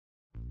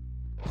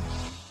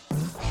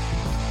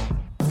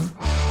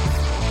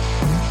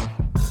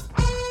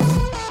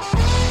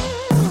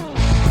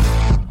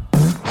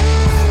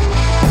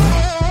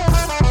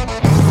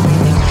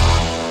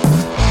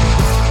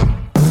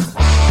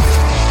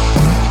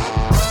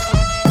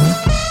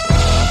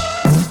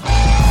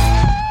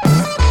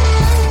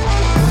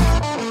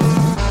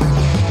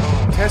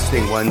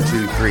Testing 1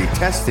 2 3.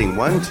 Testing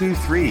 1 2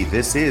 3.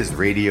 This is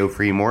Radio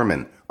Free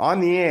Mormon on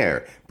the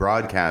air,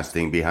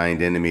 broadcasting behind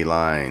enemy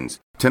lines.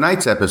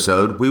 Tonight's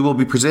episode, we will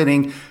be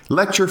presenting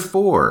Lecture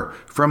 4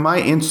 from my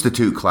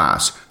Institute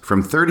class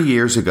from 30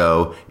 years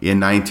ago in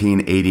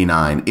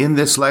 1989. In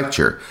this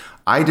lecture,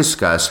 I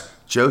discuss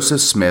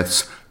Joseph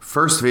Smith's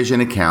first vision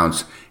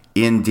accounts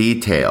in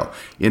detail.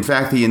 In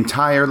fact, the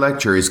entire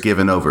lecture is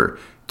given over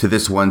to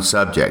this one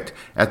subject.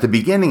 At the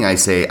beginning, I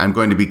say I'm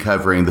going to be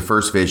covering the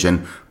first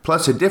vision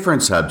plus a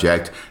different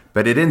subject,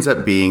 but it ends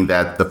up being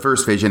that the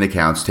first vision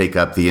accounts take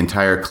up the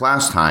entire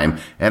class time,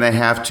 and I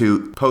have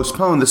to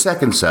postpone the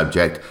second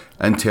subject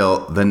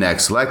until the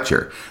next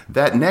lecture.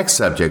 That next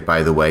subject,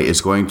 by the way,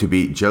 is going to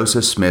be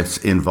Joseph Smith's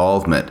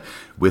involvement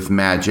with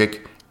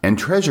magic and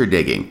treasure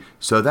digging,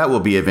 so that will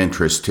be of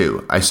interest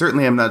too. I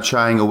certainly am not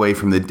shying away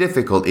from the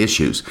difficult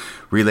issues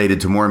related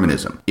to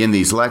Mormonism in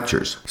these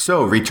lectures.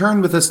 So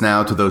return with us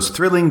now to those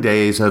thrilling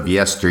days of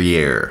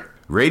yesteryear.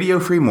 Radio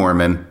Free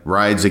Mormon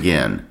rides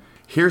again.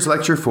 Here's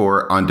Lecture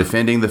 4 on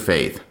defending the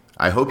faith.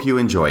 I hope you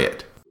enjoy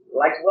it. I'd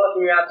like to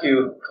welcome you out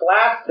to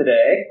class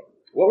today.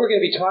 What we're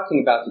going to be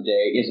talking about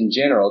today is, in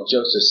general,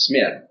 Joseph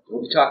Smith.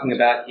 We'll be talking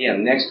about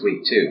him next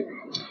week too.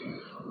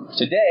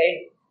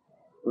 Today,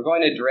 we're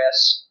going to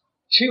address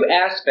two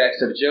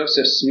aspects of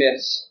Joseph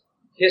Smith's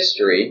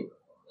history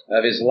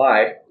of his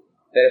life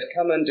that have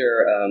come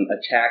under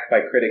attack by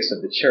critics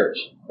of the church.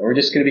 And we're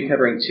just going to be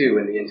covering two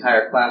in the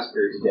entire class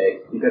period today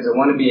because I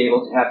want to be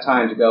able to have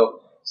time to go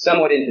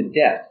somewhat into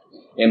depth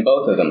in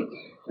both of them.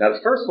 Now,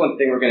 the first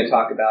thing we're going to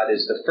talk about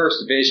is the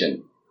first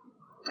vision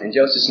and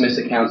Joseph Smith's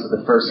accounts of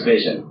the first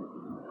vision.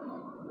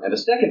 And the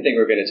second thing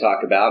we're going to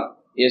talk about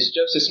is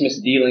Joseph Smith's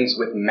dealings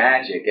with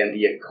magic and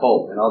the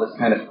occult and all this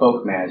kind of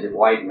folk magic,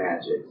 white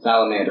magic,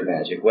 salamander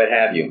magic, what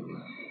have you,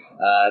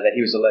 that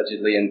he was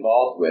allegedly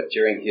involved with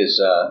during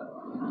his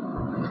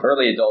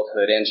early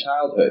adulthood and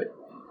childhood.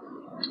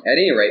 At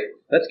any rate,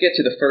 let's get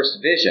to the first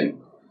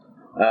vision.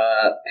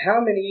 How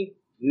many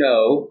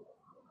know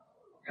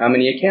how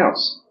many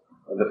accounts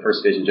of the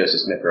first vision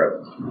Joseph Smith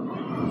wrote?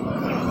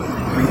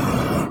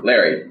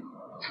 Larry?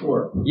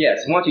 4.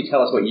 Yes, why don't you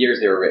tell us what years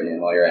they were written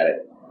in while you're at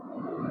it?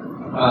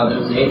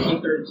 There's the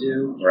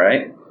 1832.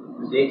 Right.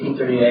 There's the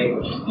 1838,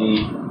 which is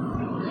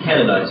the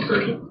canonized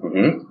version.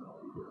 Mm-hmm.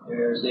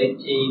 There's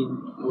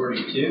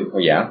 1842. Oh,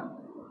 yeah.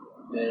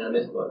 And I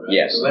missed one, right?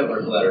 Yes. The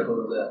Wentworth letter. What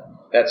was that?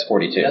 That's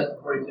 42. That's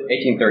 42.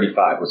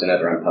 1835 was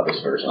another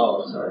unpublished version.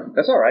 Oh, sorry.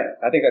 That's all right.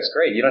 I think that's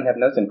great. You don't have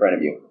notes in front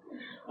of you.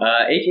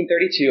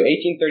 1832,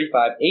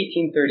 1835,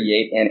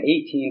 1838, and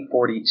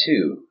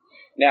 1842.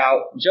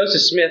 Now,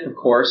 Joseph Smith, of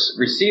course,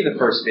 received the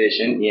first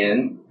vision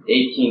in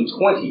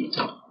 1820.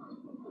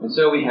 And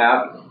so we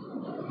have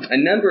a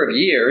number of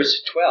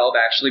years, 12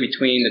 actually,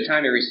 between the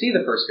time he received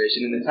the first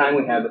vision and the time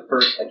we have the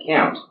first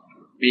account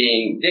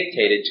being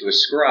dictated to a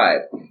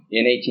scribe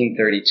in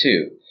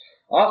 1832.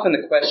 Often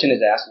the question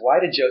is asked,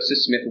 why did Joseph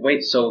Smith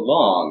wait so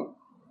long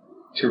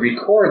to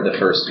record the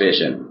first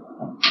vision?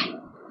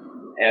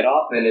 And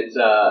often it's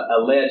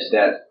alleged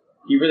that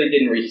he really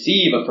didn't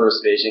receive a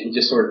first vision. He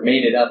just sort of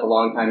made it up a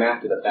long time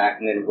after the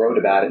fact and then wrote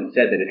about it and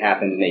said that it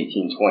happened in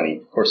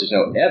 1820. Of course, there's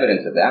no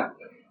evidence of that.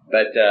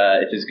 But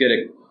it's as good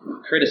a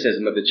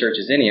criticism of the church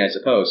as any, I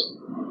suppose.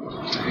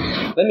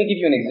 Let me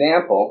give you an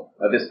example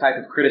of this type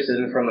of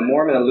criticism from the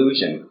Mormon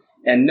Illusion,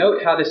 and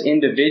note how this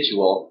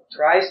individual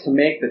tries to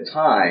make the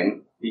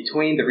time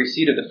between the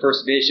receipt of the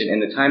first vision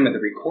and the time of the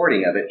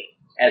recording of it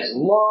as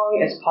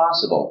long as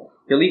possible.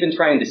 He'll even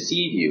try and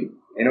deceive you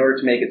in order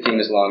to make it seem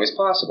as long as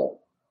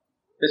possible.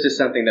 This is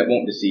something that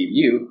won't deceive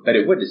you, but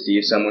it would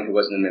deceive someone who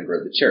wasn't a member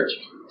of the church.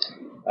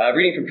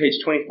 Reading from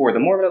page 24, The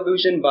Mormon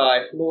Illusion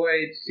by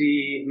Floyd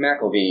C.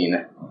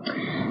 McElveen.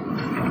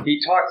 He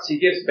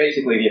gives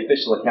basically the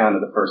official account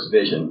of the first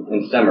vision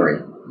in summary.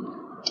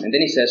 And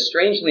then he says,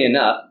 strangely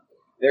enough,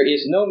 there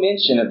is no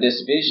mention of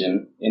this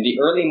vision in the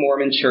early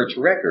Mormon church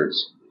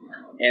records,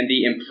 and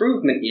the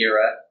Improvement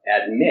era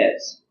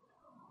admits,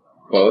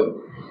 quote,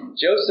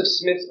 Joseph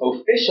Smith's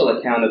official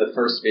account of the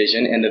first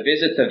vision and the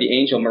visits of the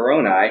angel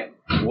Moroni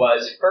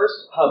was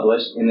first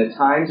published in the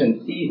Times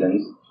and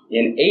Seasons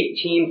in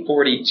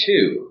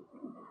 1842.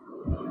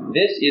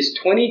 This is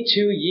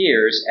 22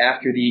 years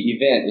after the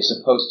event is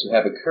supposed to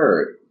have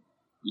occurred.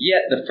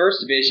 Yet the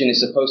first vision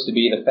is supposed to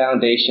be the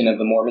foundation of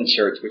the Mormon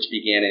Church, which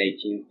began in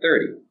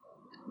 1830.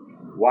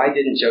 Why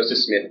didn't Joseph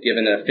Smith give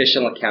an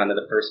official account of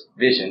the first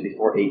vision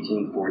before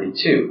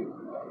 1842?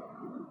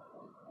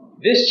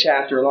 This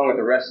chapter, along with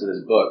the rest of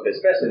this book, but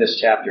especially this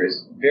chapter,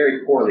 is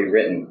very poorly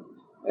written,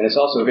 and it's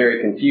also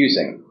very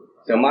confusing.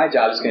 So my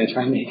job is going to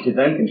try and make it as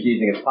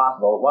unconfusing as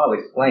possible while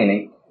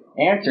explaining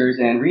answers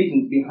and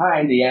reasons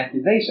behind the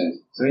accusations.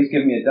 So he's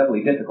giving me a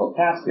doubly difficult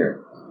task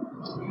here.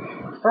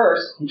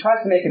 First, he tries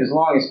to make it as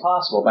long as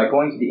possible by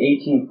going to the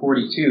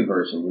 1842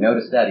 version. You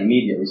notice that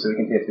immediately, so we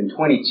can say it's been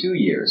 22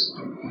 years.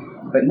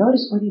 But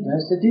notice what he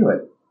does to do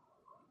it.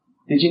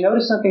 Did you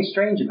notice something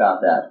strange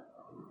about that?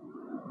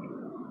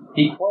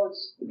 He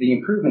quotes the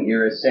Improvement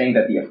era as saying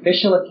that the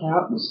official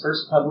account was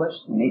first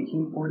published in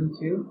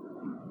 1842.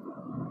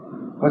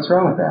 What's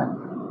wrong with that?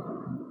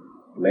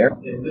 Larry?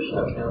 The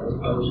official account was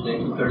published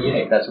in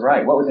 1838. That's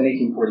right. What was in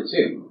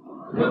 1842?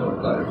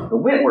 Wentworth letter. The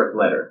Wentworth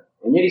letter.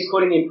 And yet he's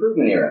quoting the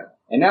Improvement era.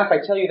 And now if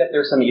I tell you that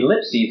there's some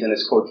ellipses in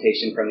this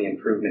quotation from the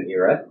Improvement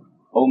era,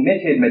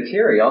 omitted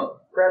material,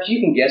 perhaps you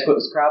can guess what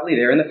was probably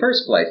there in the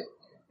first place.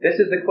 This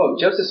is the quote.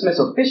 Joseph Smith's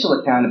official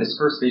account of his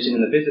first vision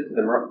and the visit to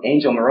the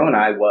angel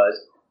Moroni was ...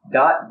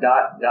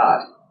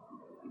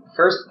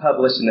 First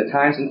published in the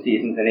Times and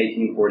Seasons in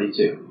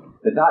 1842.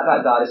 The ...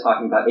 is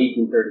talking about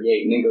 1838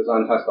 and then goes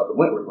on and talks about the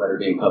Wentworth letter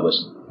being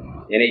published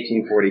in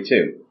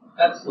 1842.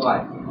 That's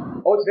sly.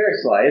 Oh, it's very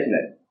sly, isn't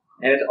it?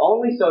 And it's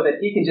only so that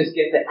he can just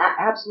get the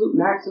absolute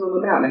maximum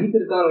amount. Now, he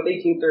could have gone with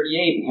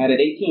 1838 and had it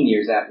 18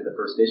 years after the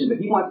first vision, but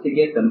he wants to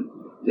get them,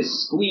 to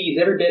squeeze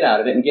every bit out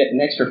of it and get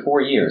an extra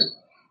 4 years.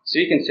 So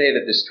you can say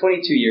that this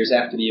 22 years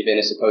after the event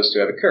is supposed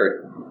to have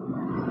occurred.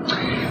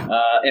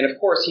 And of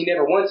course, he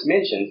never once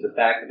mentions the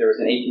fact that there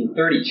was an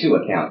 1832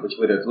 account, which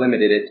would have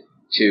limited it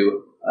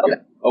to...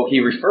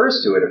 he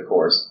refers to it, of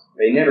course,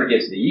 but he never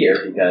gives the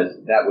year, because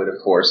that would, of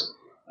course,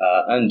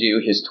 undo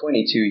his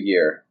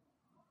 22-year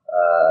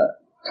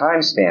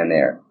time span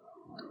there.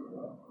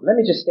 Let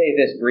me just say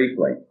this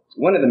briefly.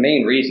 One of the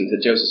main reasons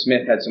that Joseph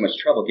Smith had so much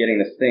trouble getting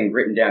this thing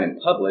written down and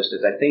published,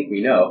 as I think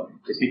we know,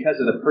 is because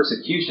of the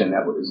persecution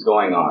that was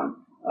going on.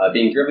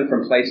 Being driven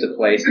from place to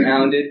place,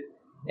 hounded,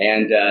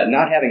 and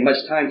not having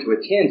much time to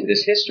attend to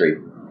this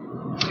history.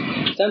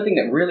 Something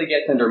that really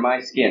gets under my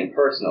skin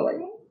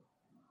personally.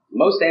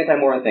 Most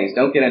anti-Mormon things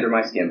don't get under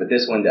my skin, but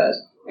this one does.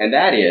 And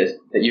that is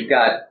that you've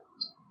got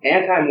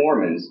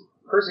anti-Mormons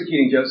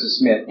persecuting Joseph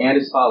Smith and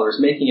his followers,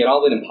 making it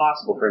all but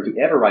impossible for him to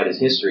ever write his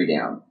history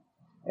down.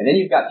 And then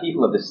you've got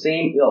people of the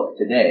same ilk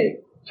today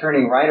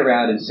turning right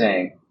around and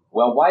saying,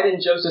 well, why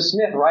didn't Joseph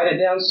Smith write it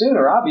down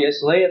sooner?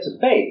 Obviously, it's a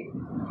fake.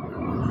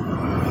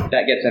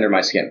 That gets under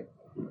my skin.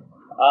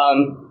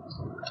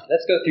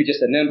 Let's go through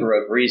just a number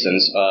of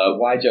reasons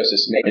why Joseph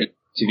Smith...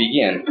 To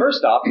begin,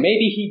 first off,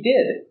 maybe he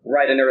did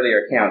write an earlier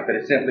account, but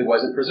it simply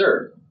wasn't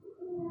preserved.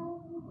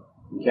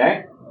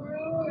 Okay?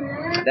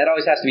 That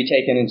always has to be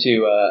taken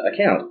into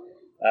account.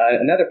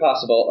 Another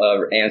possible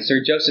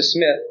answer, Joseph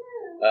Smith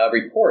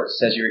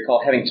reports, as you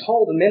recall, having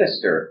told the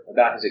minister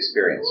about his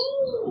experience.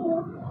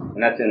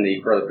 And that's in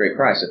the Pearl of Great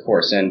Price, of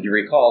course. And you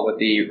recall what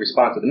the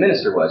response of the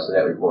minister was to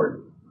that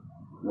report.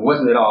 It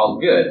wasn't at all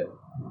good.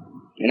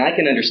 And I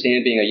can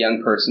understand being a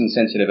young person,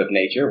 sensitive of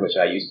nature, which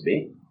I used to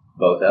be,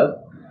 both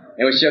of,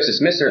 and which Joseph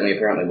Smith certainly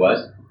apparently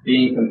was,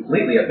 being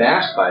completely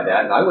abashed by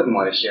that, and I wouldn't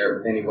want to share it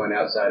with anyone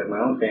outside of my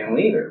own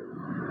family either.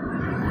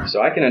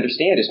 So I can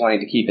understand his wanting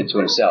to keep it to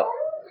himself.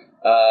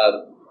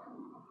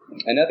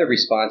 Another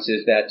response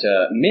is that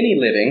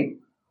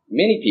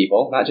many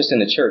people, not just in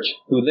the church,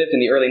 who lived in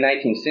the early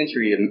 19th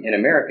century in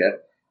America,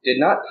 did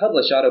not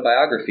publish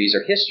autobiographies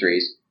or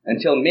histories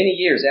until many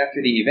years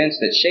after the events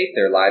that shaped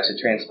their lives had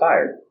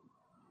transpired.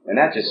 And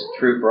that's just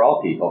true for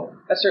all people.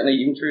 That's certainly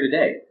even true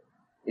today.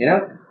 You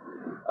know?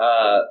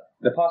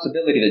 The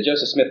possibility that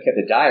Joseph Smith kept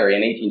a diary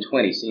in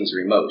 1820 seems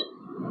remote.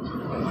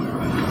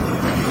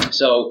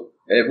 So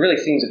it really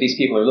seems that these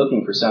people are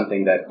looking for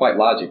something that, quite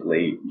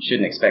logically, you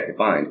shouldn't expect to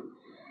find.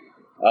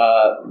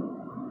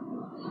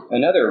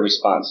 Another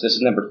response, this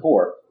is number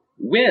 4.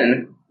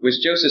 When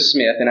was Joseph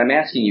Smith, and I'm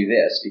asking you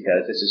this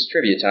because this is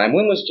trivia time,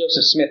 when was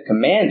Joseph Smith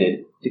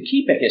commanded to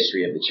keep a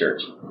history of the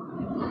church?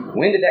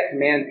 When did that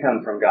command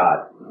come from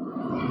God?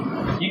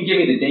 You can give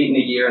me the date and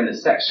the year and the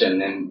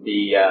section and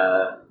the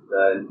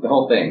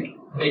whole thing.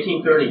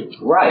 1830.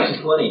 Right.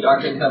 Section 20,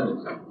 Doctrine and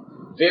Covenants.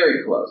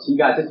 Very close. You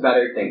got just about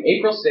everything.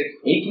 April 6,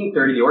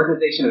 1830, the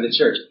organization of the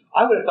church.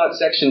 I would have thought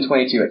section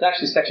 22. It's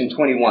actually section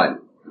 21,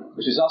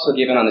 which was also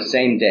given on the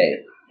same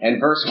day.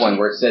 And verse 1,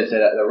 where it says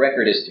that the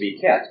record is to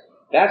be kept.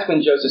 That's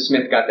when Joseph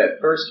Smith got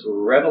that first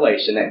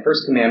revelation, that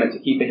first commandment to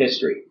keep a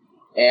history.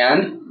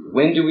 And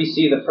when do we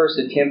see the first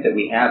attempt that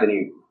we have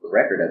any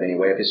record of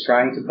anyway, of his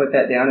trying to put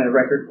that down in a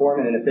record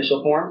form, in an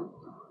official form?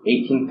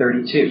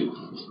 1832.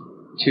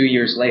 2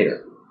 years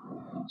later.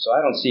 So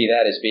I don't see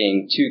that as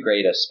being too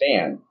great a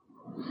span.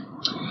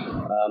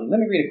 Let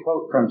me read a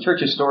quote from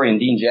church historian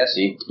Dean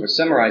Jesse, which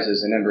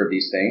summarizes a number of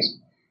these things.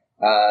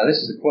 This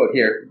is a quote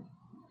here,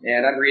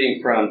 and I'm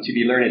reading from To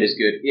Be Learned is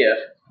Good If, ...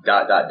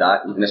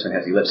 Even this one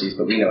has ellipses,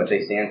 but we know what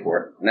they stand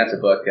for. And that's a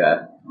book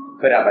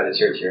put out by the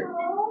church here.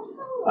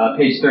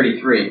 Page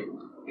 33.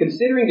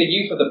 Considering the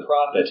youth of the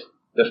prophet,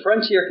 the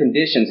frontier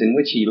conditions in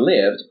which he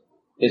lived,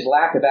 his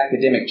lack of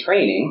academic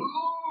training,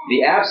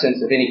 the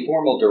absence of any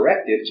formal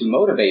directive to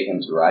motivate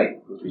him to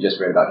write, which we just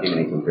read about him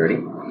in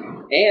 1830,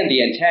 and the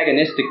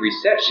antagonistic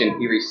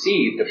reception he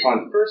received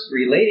upon first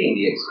relating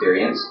the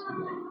experience,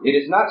 it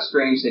is not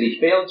strange that he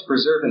failed to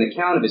preserve an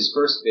account of his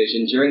first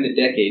vision during the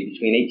decade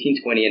between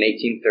 1820 and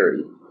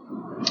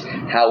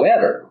 1830.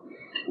 However,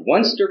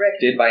 once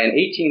directed by an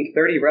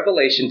 1830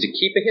 revelation to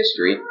keep a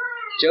history,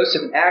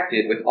 Joseph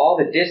acted with all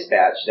the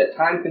dispatch that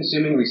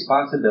time-consuming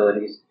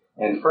responsibilities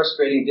and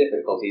frustrating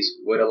difficulties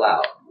would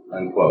allow,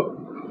 unquote.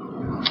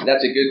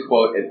 That's a good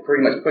quote. It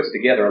pretty much puts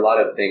together a lot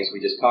of things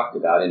we just talked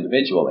about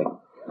individually.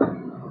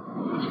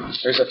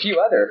 There's a few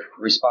other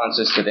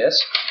responses to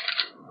this.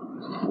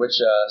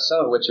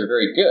 some of which are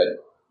very good.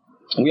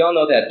 We all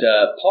know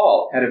that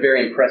Paul had a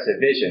very impressive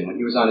vision when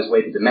he was on his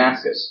way to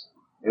Damascus,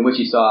 in which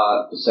he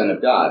saw the Son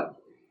of God.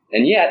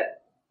 And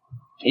yet,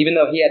 even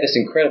though he had this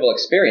incredible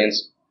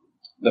experience,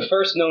 the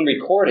first known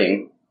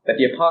recording that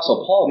the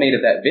Apostle Paul made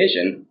of that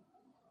vision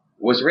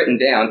was written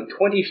down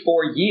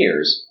 24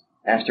 years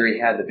after he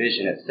had the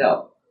vision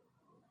itself.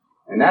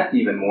 And that's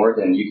even more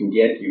than you can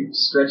get if you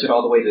stretch it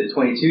all the way to the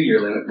 22-year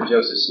limit for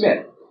Joseph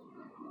Smith.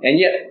 And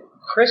yet,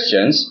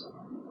 Christians,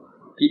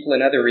 people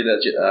in other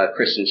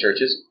Christian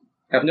churches,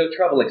 have no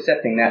trouble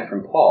accepting that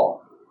from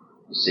Paul,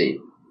 you see.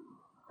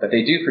 But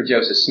they do for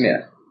Joseph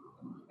Smith.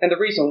 And the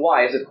reason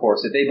why is, of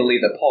course, that they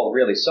believe that Paul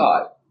really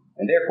saw it,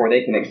 and therefore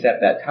they can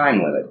accept that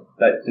time limit.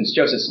 But since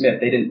Joseph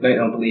Smith, they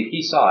don't believe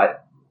he saw it,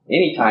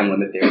 any time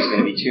limit there is going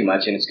to be too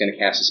much, and it's going to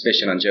cast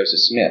suspicion on Joseph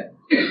Smith.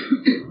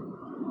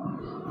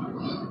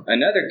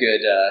 Another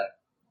good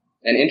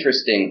and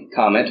interesting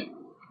comment,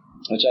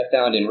 which I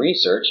found in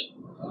research,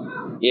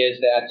 is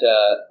that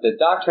the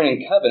Doctrine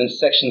and Covenants,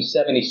 section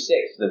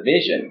 76, the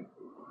vision,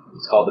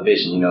 it's called the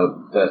vision,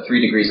 the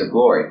 3 degrees of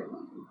glory,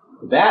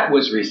 that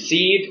was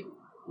received,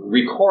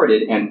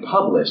 recorded, and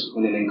published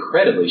in an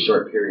incredibly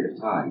short period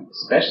of time,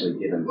 especially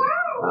given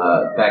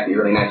back the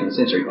early 19th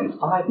century. And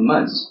 5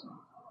 months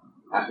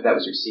after that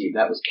was received,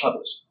 that was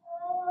published.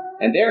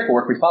 And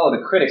therefore, if we follow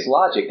the critics'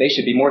 logic, they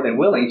should be more than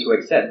willing to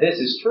accept this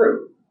is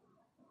true,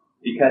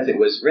 because it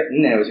was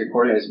written and it was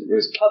recorded and it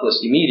was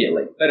published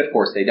immediately. But of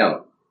course they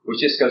don't,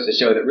 which just goes to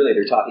show that really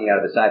they're talking out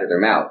of the side of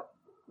their mouth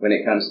when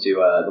it comes to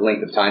the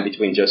length of time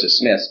between Joseph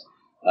Smith's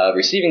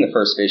receiving the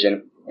first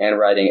vision and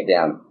writing it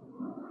down.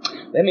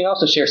 Let me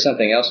also share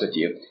something else with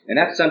you, and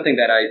that's something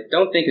that I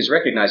don't think is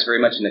recognized very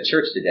much in the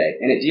church today,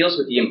 and it deals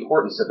with the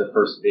importance of the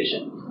first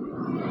vision.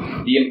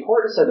 The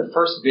importance of the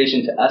first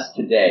vision to us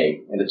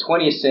today in the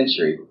 20th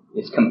century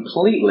is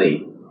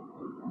completely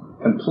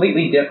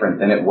different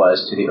than it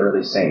was to the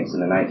early saints in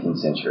the 19th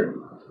century.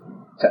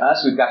 To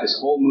us, we've got this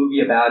whole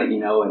movie about it,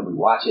 and we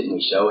watch it and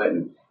we show it,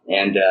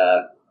 and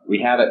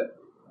we have it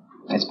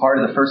as part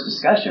of the first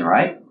discussion,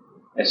 right?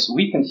 As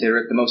we consider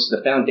it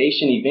the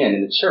foundation event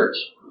in the church.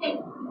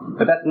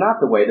 But that's not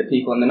the way the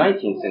people in the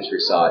 19th century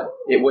saw it.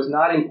 It was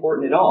not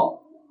important at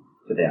all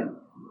to them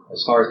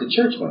as far as the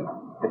church went.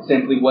 It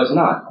simply was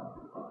not.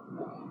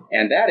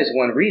 And that is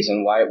one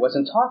reason why it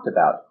wasn't talked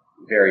about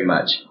very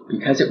much,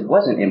 because it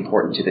wasn't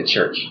important to the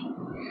church.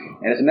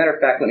 And as a matter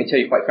of fact, let me tell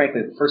you quite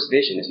frankly, the first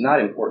vision is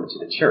not important to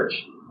the church.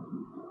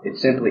 It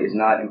simply is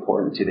not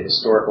important to the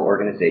historical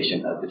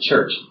organization of the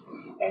church.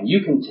 And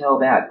you can tell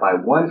that by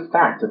one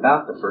fact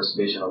about the first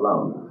vision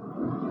alone.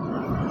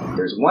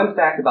 There's one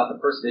fact about the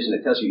first vision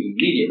that tells you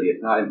immediately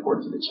it's not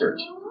important to the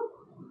church.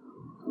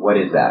 What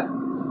is that?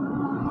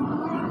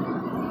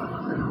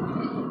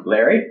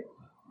 Larry?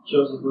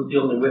 Joseph was the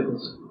only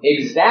witness.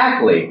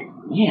 Exactly.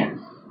 Man,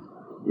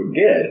 you're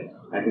good.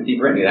 I can see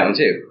Brent knew that one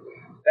too.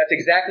 That's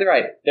exactly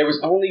right. There was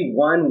only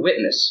one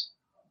witness.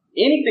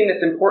 Anything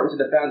that's important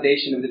to the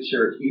foundation of the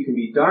church, you can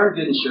be darn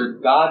good and sure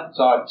God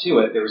saw to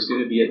it there was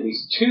going to be at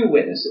least 2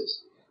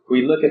 witnesses. If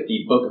we look at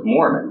the Book of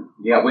Mormon,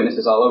 you got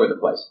witnesses all over the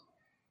place.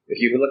 If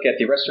you look at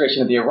the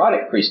restoration of the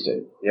Aaronic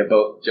priesthood, you have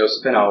both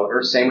Joseph and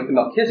Oliver, same with the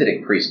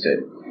Melchizedek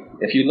priesthood.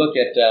 If you look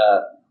at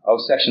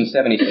section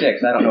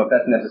 76, I don't know if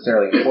that's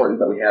necessarily important,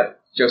 but we have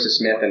Joseph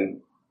Smith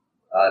and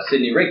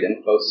Sidney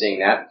Rigdon both seeing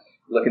that.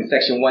 Look in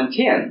section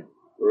 110,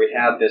 where we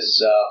have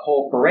this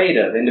whole parade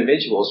of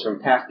individuals from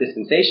past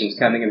dispensations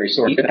coming and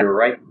restoring.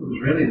 Right? It was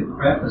really the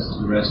preface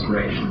to the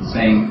restoration,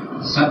 saying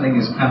something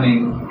is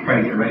coming,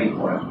 try to get ready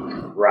for it.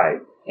 Right.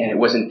 And it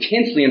was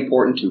intensely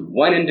important to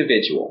one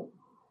individual,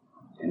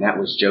 and that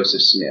was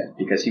Joseph Smith,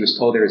 because he was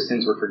told that his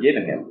sins were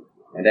forgiven him.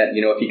 And that,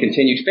 if he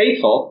continued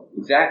faithful,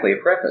 exactly, a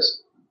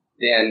preface,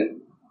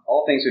 then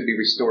all things would be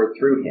restored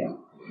through him.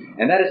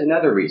 And that is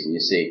another reason, you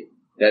see,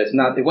 that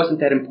it wasn't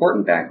that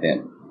important back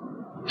then.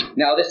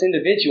 Now, this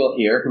individual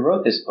here who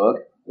wrote this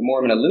book, The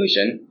Mormon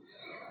Illusion,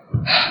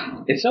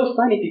 it's so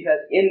funny because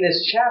in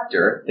this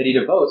chapter that he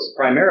devotes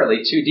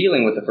primarily to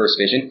dealing with the first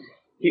vision,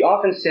 he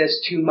often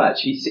says too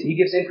much. He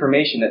gives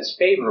information that's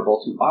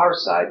favorable to our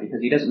side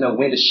because he doesn't know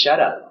when to shut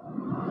up.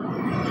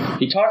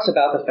 He talks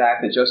about the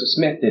fact that Joseph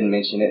Smith didn't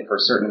mention it for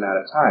a certain amount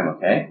of time,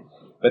 okay?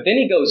 But then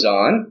he goes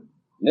on,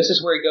 and this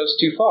is where he goes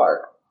too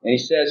far. And he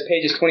says,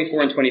 pages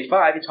 24 and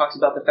 25, he talks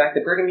about the fact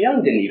that Brigham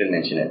Young didn't even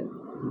mention it.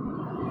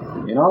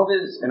 In all of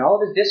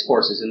his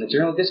discourses, in the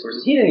Journal of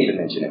Discourses, he didn't even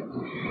mention it.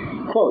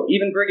 Quote,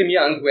 even Brigham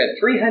Young, who had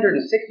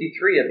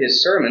 363 of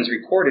his sermons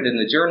recorded in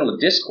the Journal of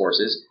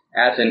Discourses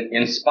as an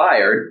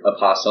inspired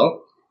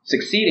apostle,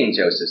 succeeding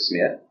Joseph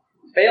Smith,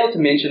 failed to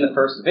mention the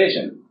first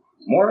vision.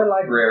 Mormon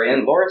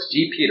librarian Lawrence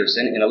G.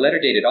 Peterson, in a letter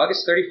dated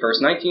August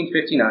 31st,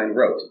 1959,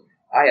 wrote,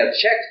 I have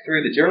checked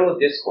through the Journal of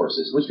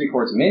Discourses, which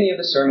records many of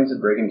the sermons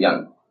of Brigham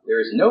Young. There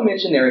is no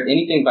mention there of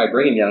anything by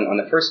Brigham Young on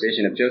the first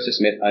vision of Joseph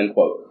Smith,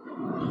 unquote.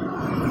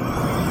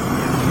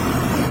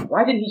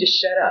 Why didn't he just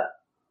shut up?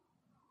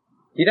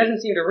 He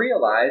doesn't seem to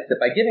realize that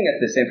by giving us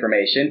this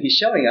information, he's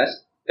showing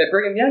us that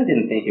Brigham Young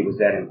didn't think it was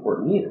that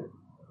important either.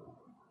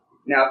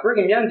 Now, if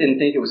Brigham Young didn't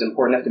think it was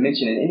important enough to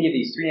mention in any of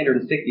these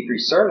 363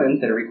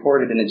 sermons that are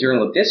recorded in the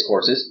Journal of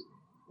Discourses,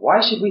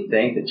 why should we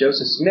think that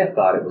Joseph Smith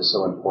thought it was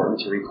so important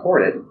to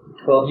record it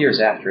 12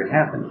 years after it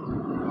happened?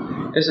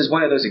 This is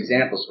one of those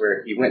examples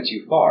where he went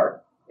too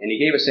far, and he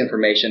gave us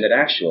information that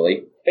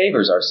actually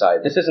favors our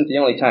side. This isn't the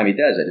only time he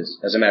does it,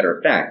 as a matter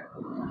of fact.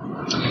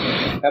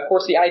 Now, of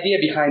course, the idea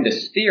behind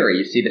this theory,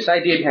 this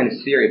idea behind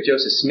this theory of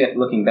Joseph Smith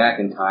looking back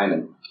in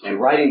time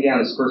and writing down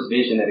his first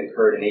vision that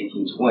occurred in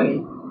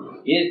 1820,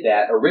 is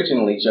that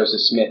originally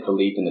Joseph Smith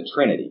believed in the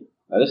Trinity.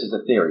 Now, this is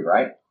a theory,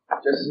 right?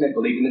 Joseph Smith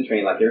believed in the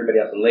Trinity like everybody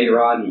else, and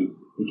later on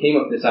he came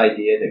up with this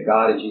idea that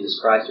God and Jesus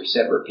Christ are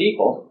separate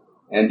people,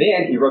 and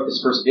then he wrote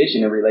this first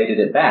vision and related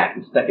it back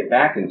and stuck it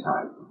back in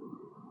time.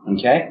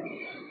 Okay?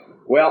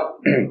 Well,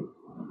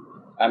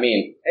 I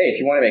mean, hey, if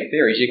you want to make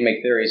theories, you can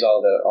make theories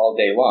all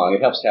day long.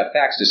 It helps to have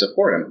facts to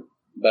support them,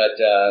 but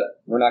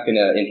we're not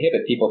going to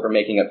inhibit people from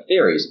making up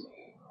theories.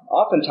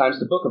 Oftentimes,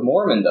 the Book of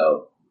Mormon,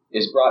 though,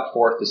 is brought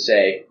forth to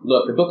say,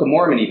 look, the Book of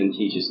Mormon even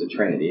teaches the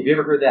Trinity. Have you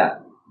ever heard that?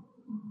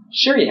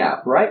 Sure you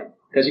have, right?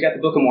 Because you got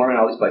the Book of Mormon,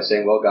 all these places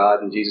saying, well, God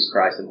and Jesus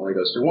Christ and the Holy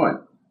Ghost are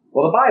one.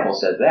 Well, the Bible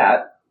says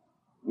that.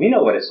 We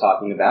know what it's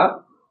talking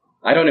about.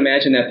 I don't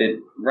imagine that the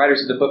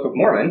writers of the Book of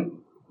Mormon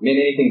mean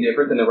anything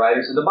different than the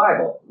writers of the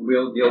Bible.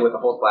 We'll deal with a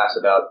whole class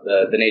about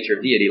the nature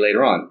of deity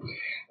later on.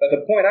 But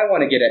the point I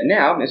want to get at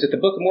now is that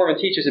the Book of Mormon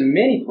teaches in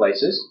many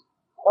places,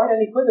 quite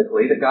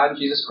unequivocally, that God and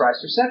Jesus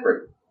Christ are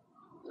separate.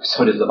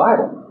 So does the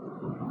Bible.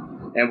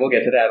 And we'll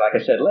get to that, like I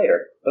said,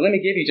 later. But let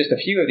me give you just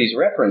a few of these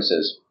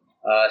references.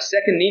 2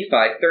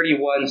 Nephi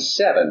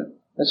 31:7.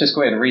 Let's just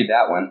go ahead and read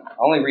that one.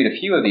 I'll only read a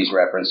few of these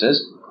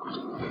references,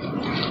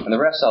 and the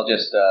rest I'll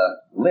just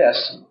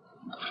list.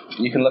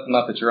 You can look them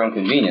up at your own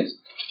convenience.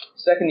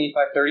 2 Nephi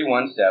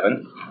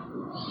 31:7,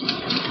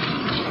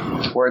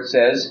 where it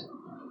says,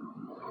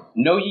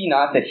 Know ye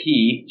not that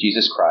he,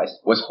 Jesus Christ,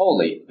 was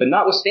holy, but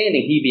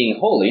notwithstanding he being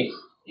holy,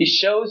 he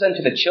shows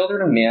unto the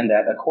children of men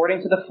that,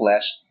 according to the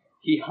flesh,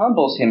 he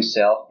humbles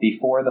himself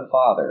before the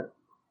Father,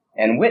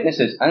 and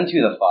witnesses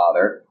unto the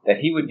Father that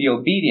he would be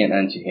obedient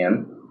unto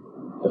him,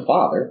 the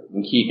Father,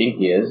 in keeping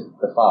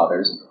the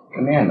Father's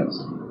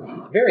commandments.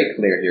 Very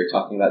clear here,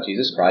 talking about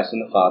Jesus Christ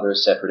and the Father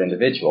as separate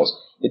individuals.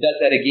 It does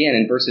that again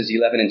in verses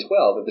 11 and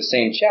 12 of the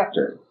same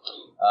chapter.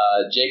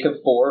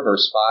 Jacob 4,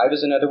 verse 5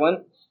 is another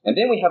one. And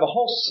then we have a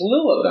whole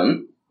slew of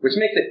them, which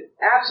makes it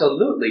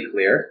absolutely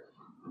clear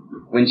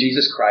when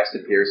Jesus Christ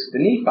appears to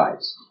the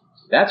Nephites.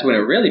 That's when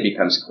it really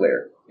becomes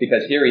clear,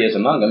 because here he is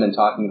among them and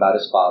talking about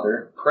his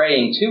Father,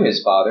 praying to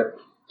his Father,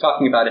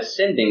 talking about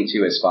ascending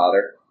to his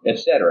Father,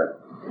 etc.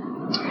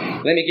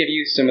 Let me give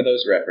you some of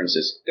those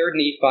references.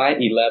 3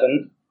 Nephi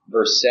 11,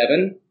 verse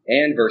 7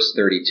 and verse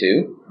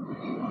 32.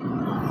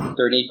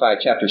 3 Nephi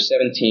chapter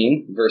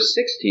 17, verse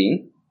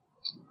 16.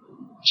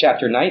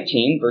 Chapter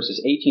 19, verses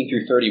 18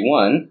 through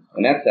 31,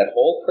 and that's that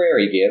whole prayer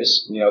he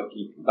gives,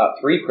 about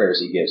 3 prayers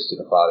he gives to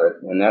the Father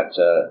in that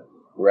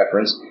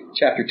reference.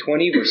 Chapter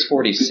 20, verse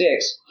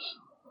 46,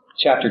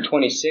 chapter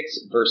 26,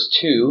 verse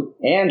 2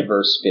 and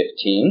verse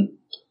 15,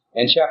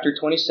 and chapter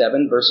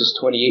 27, verses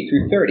 28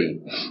 through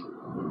 30.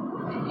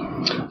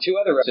 2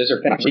 other references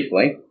are found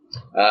briefly.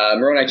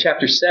 Moroni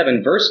chapter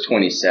 7, verse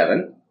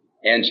 27,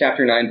 and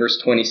chapter 9, verse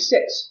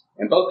 26,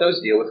 and both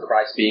those deal with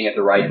Christ being at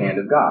the right hand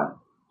of God,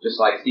 just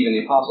like Stephen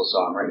the Apostle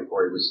saw him right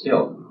before he was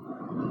killed.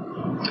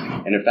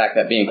 And in fact,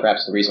 that being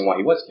perhaps the reason why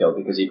he was killed,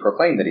 because he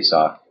proclaimed that he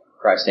saw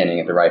Christ standing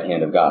at the right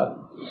hand of God.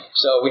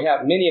 So we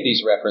have many of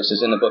these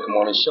references in the Book of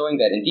Mormon showing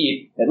that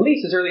indeed, at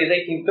least as early as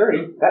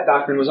 1830, that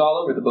doctrine was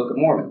all over the Book of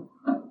Mormon.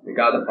 That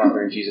God the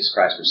Father and Jesus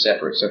Christ were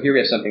separate. So here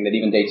we have something that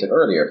even dates it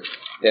earlier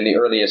than the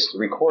earliest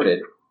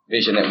recorded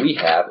vision that we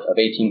have of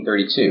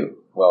 1832.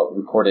 Well,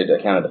 recorded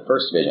account of the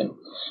first vision.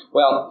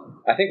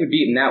 Well, I think we've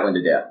beaten that one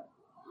to death.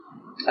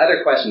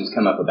 Other questions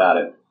come up about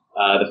it.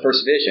 The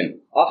first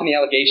vision. Often the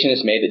allegation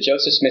is made that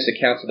Joseph Smith's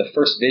accounts of the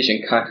first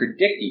vision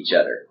contradict each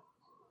other.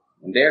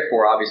 And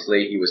therefore,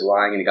 obviously, he was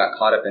lying and he got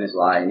caught up in his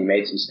lie and he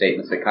made some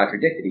statements that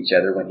contradicted each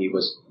other when he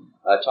was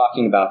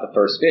talking about the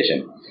first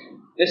vision.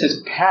 This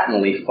is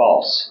patently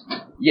false.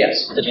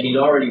 Yes? And he'd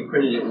already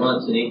printed it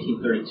once in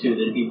 1832,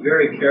 that he'd be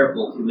very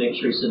careful to make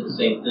sure he said the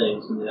same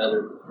things in the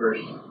other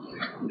version.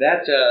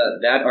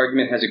 That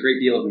argument has a great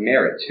deal of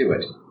merit to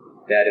it.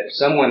 That if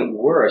someone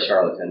were a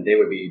charlatan, they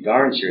would be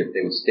darn sure that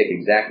they would stick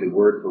exactly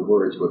word for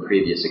word to a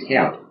previous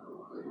account.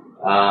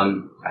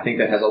 I think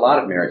that has a lot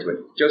of merit to it.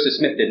 Joseph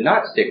Smith did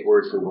not stick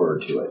word for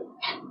word to it.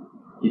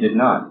 He did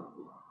not.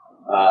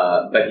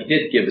 But he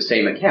did give the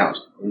same account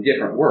in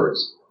different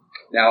words.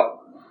 Now,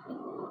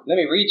 let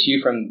me read to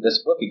you from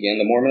this book again,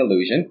 The Mormon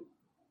Illusion.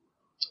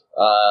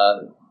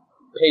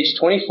 Page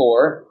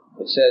 24,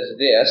 it says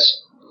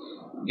this: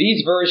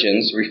 These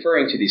versions,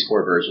 referring to these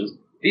 4 versions,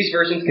 these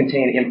versions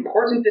contain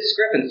important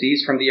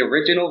discrepancies from the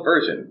original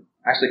version,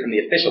 actually from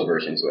the official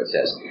version, so it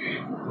says.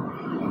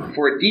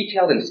 For a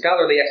detailed and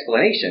scholarly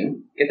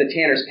explanation, get the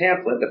Tanner's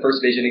pamphlet, The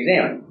First Vision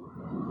Examined.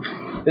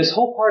 This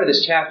whole part of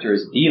this chapter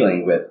is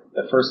dealing with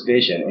the first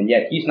vision, and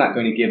yet he's not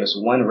going to give us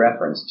one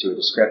reference to a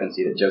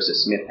discrepancy that Joseph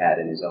Smith had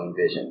in his own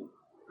vision.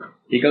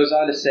 He goes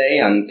on to say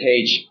on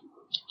page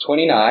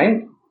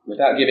 29,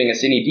 without giving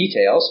us any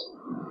details,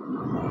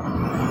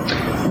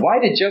 why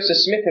did Joseph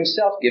Smith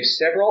himself give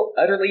several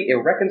utterly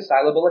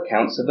irreconcilable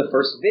accounts of the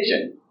first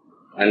vision?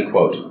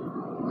 Unquote.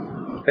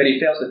 But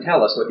he fails to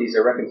tell us what these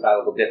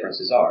irreconcilable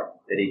differences are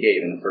that he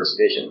gave in the first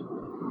vision.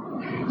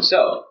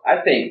 So,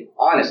 I think,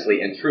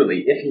 honestly and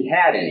truly,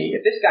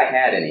 if this guy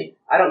had any,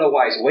 I don't know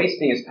why he's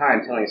wasting his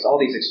time telling us all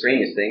these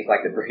extraneous things,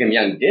 like that Brigham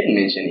Young didn't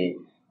mention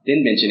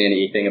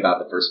anything about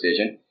the first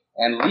vision,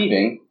 and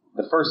leaving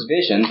the first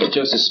vision that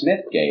Joseph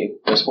Smith gave,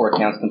 those 4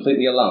 accounts,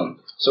 completely alone.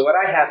 So what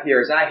I have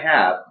here is I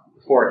have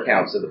 4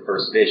 accounts of the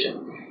first vision,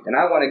 and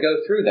I want to go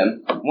through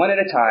them one at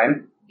a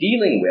time,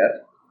 dealing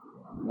with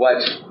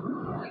what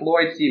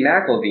Floyd C.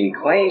 McElveen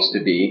claims to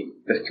be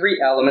the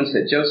 3 elements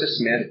that Joseph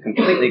Smith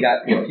completely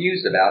got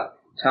confused about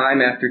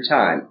time after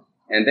time.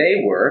 And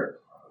they were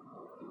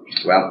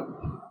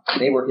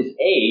his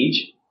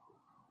age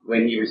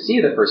when he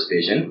received the first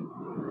vision,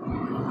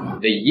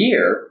 the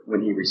year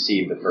when he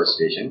received the first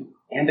vision,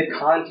 and the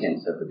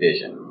contents of the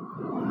vision.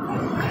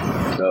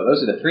 So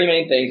those are the 3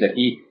 main things that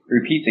he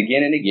repeats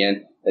again and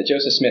again that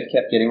Joseph Smith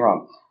kept getting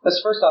wrong.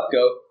 Let's first off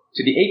go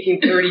to the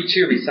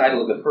 1832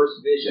 recital of the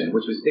first vision,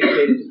 which was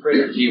dictated to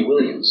Frederick G.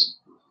 Williams,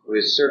 who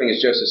was serving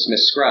as Joseph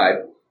Smith's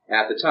scribe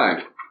at the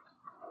time.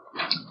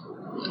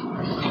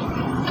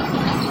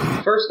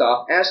 First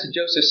off, as to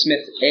Joseph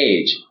Smith's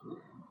age,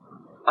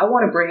 I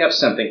want to bring up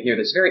something here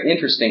that's very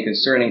interesting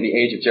concerning the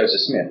age of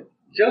Joseph Smith.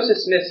 Joseph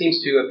Smith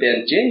seems to have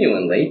been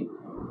genuinely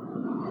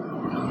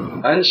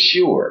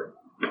unsure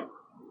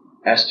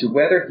as to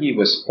whether he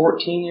was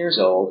 14 years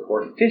old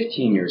or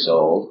 15 years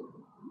old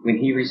when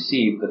he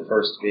received the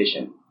first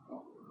vision.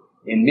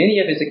 In many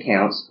of his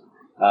accounts,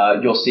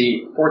 you'll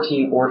see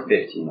 14 or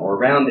 15, or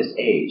around this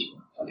age.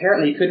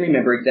 Apparently, he couldn't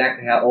remember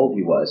exactly how old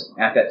he was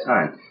at that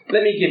time.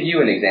 Let me give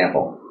you an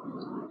example.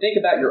 Think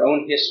about your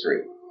own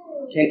history.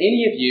 Can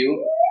any of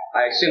you,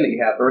 I assume that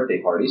you have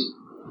birthday parties,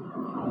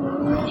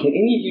 can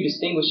any of you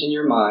distinguish in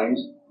your mind,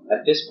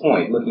 at this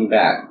point, looking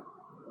back,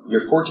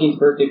 your 14th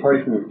birthday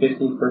party from your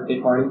 15th birthday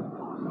party?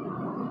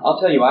 I'll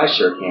tell you I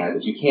sure can.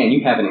 If you can,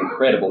 you have an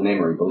incredible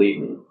memory,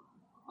 believe me.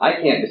 I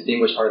can't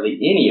distinguish hardly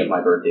any of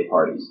my birthday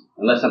parties,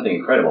 unless something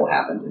incredible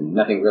happened, and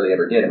nothing really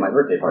ever did at my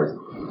birthday parties.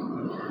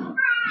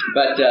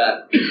 But,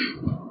 at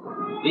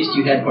least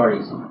you had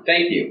parties.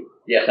 Thank you.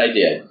 Yes, I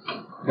did.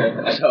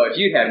 So if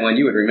you'd had one,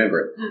 you would remember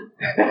it.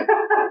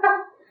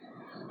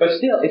 But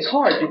still, it's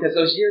hard because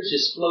those years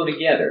just flow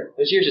together.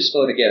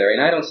 And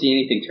I don't see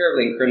anything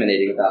terribly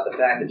incriminating about the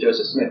fact that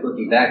Joseph Smith,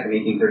 looking back from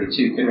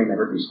 1832, couldn't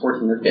remember if he was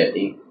 14 or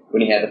 15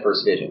 when he had the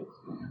first vision.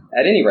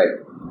 At any rate,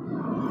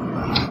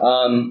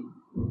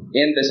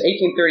 in this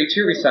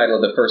 1832 recital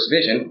of the first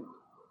vision,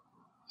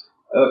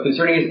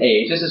 concerning his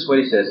age, this is what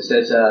he says. It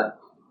says,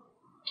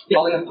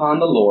 calling upon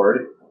the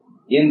Lord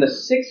in the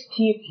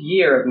 16th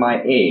year of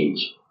my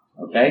age.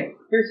 Okay?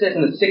 Here it says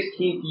in the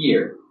 16th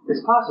year.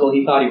 It's possible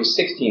he thought he was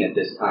 16 at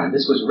this time.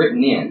 This was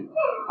written in.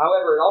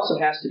 However, it also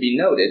has to be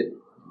noted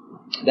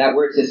that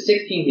where it says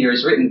 16 here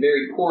is written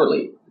very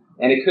poorly,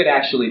 and it could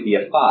actually be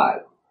a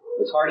 5.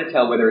 It's hard to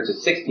tell whether it's a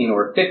 16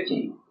 or a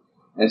 15.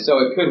 And so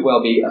it could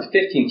well be a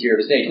 15th year of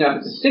his age. Now,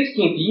 if it's a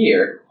 16th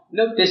year,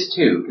 note this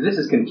too, because this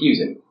is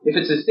confusing. If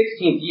it's a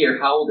 16th year,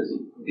 how old is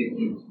he?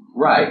 15.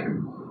 Right.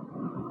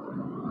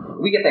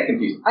 We get that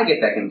confused. I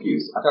get that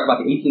confused. I talk about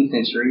the 18th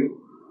century.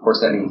 Of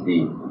course, that means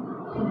the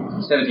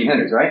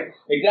 1700s, right?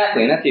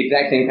 Exactly, and that's the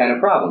exact same kind of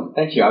problem.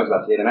 Thank you, I was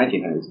about to say the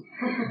 1900s.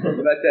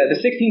 But the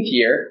 16th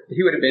year,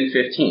 he would have been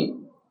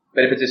 15.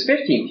 But if it's his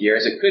 15th year,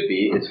 as it could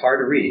be, it's hard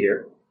to read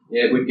here,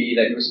 it would be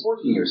that he was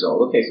 14 years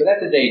old. Okay, so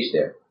that's his age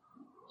there.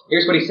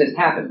 Here's what he says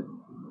happened.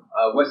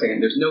 One second,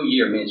 there's no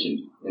year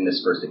mentioned in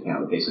this first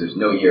account, okay, so there's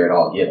no year at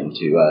all given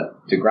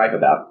to gripe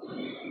about.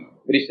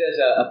 But he says,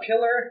 a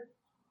pillar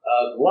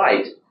of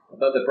light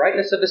above the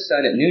brightness of the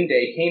sun at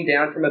noonday came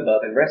down from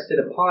above and rested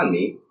upon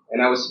me,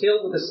 and I was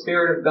filled with the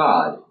Spirit of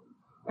God.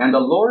 And the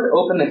Lord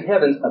opened the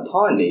heavens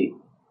upon me,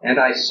 and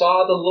I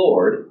saw the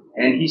Lord,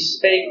 and he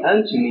spake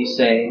unto me,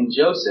 saying,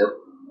 Joseph,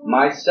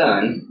 my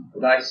son,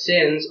 thy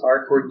sins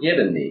are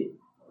forgiven thee.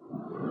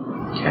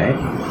 Okay.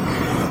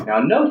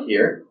 Now note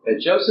here that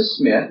Joseph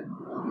Smith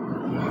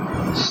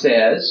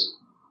says,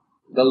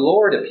 the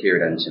Lord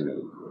appeared unto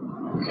me.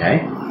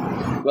 Okay.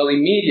 Well,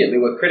 immediately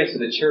what critics of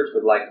the church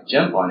would like to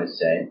jump on is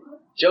say,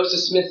 Joseph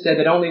Smith said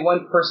that only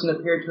one person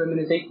appeared to him in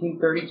his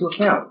 1832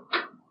 account.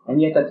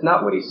 And yet that's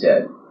not what he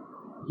said.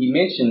 He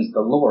mentions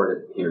the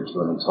Lord appeared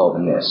to him and told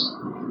him this.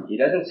 He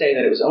doesn't say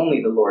that it was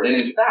only the Lord. And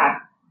in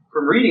fact,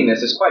 from reading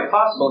this, it's quite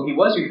possible he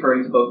was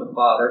referring to both the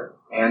Father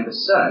and the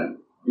Son,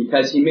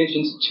 because he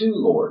mentions 2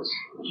 Lords,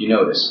 if you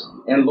notice.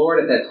 And Lord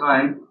at that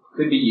time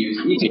could be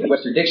used, even in the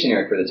Webster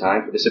Dictionary for the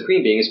time, for the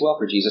Supreme Being as well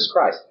for Jesus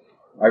Christ.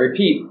 I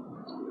repeat,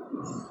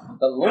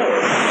 the Lord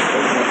opened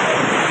the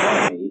heavens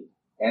upon me,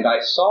 and I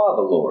saw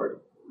the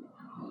Lord,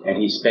 and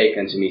he spake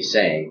unto me,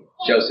 saying,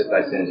 Joseph,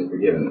 thy sins are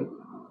forgiven thee.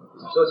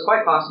 So it's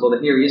quite possible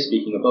that here he is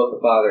speaking of both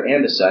the Father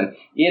and the Son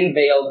in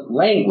veiled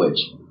language.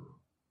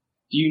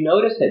 Do you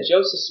notice that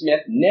Joseph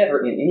Smith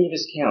never in any of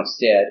his accounts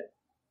said,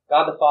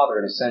 God the Father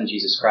and His Son,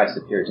 Jesus Christ,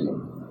 appeared to me.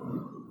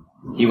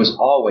 He was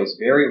always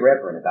very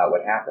reverent about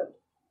what happened.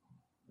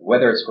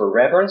 Whether it's for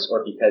reverence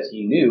or because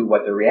he knew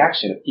what the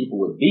reaction of people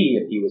would be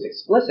if he was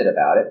explicit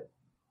about it,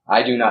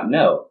 I do not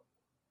know.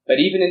 But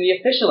even in the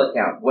official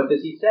account, what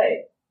does he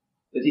say?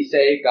 Does he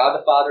say, God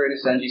the Father and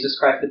His Son, Jesus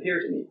Christ,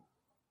 appeared to me?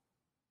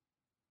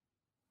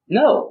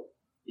 No.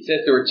 He says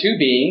there were two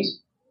beings.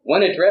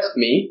 One addressed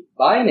me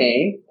by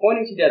name,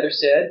 pointing to the other,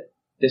 said,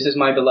 this is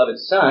my beloved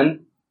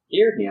Son,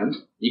 hear him.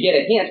 You get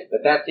a hint,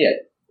 but that's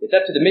it. It's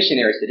up to the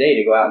missionaries today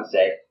to go out and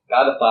say,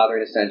 God the Father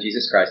and His Son,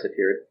 Jesus Christ,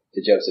 appeared to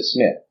Joseph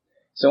Smith.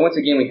 So once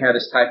again, we have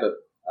this type of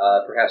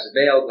perhaps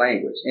veiled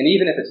language. And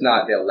even if it's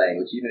not veiled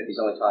language, even if he's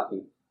only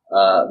talking,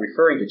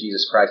 referring to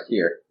Jesus Christ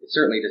here, it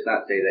certainly does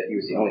not say that he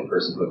was the only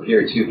person who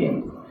appeared to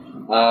him.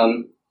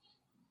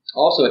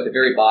 Also, at the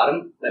very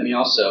bottom, let me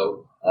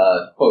also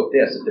quote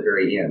this at the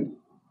very end.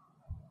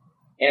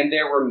 And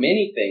there were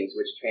many things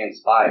which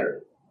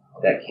transpired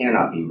that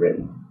cannot be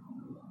written.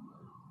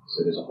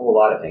 So there's a whole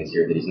lot of things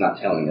here that he's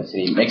not telling us,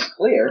 and he makes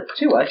clear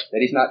to us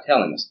that he's not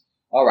telling us.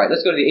 All right,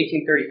 let's go to the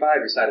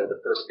 1835 recital of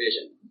the first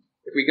vision.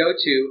 If we go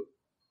to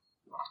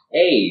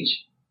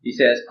age, he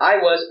says, I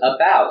was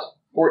about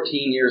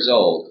 14 years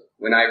old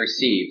when I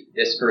received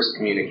this first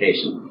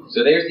communication.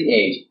 So there's the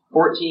age,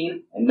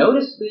 14, and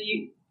notice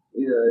the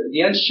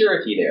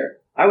unsurety there.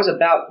 I was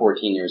about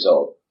 14 years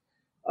old.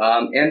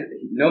 And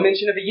no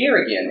mention of a year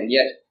again, and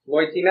yet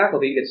Lloyd T.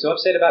 McElvey gets so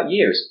upset about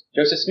years.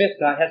 Joseph Smith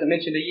hasn't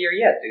mentioned a year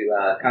yet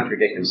to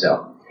contradict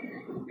himself.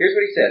 Here's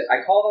what he says.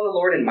 I called on the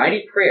Lord in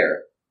mighty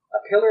prayer.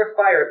 A pillar of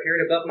fire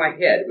appeared above my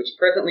head, which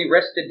presently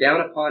rested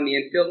down upon me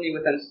and filled me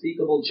with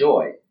unspeakable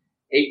joy.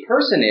 A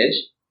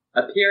personage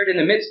appeared in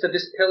the midst of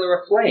this pillar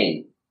of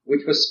flame,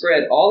 which was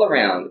spread all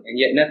around, and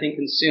yet nothing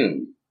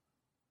consumed.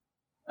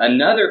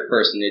 Another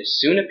personage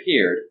soon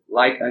appeared,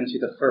 like unto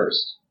the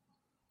first.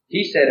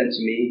 He said unto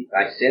me,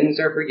 Thy sins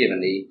are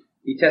forgiven thee.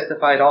 He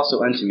testified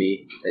also unto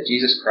me that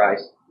Jesus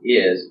Christ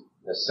is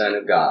the Son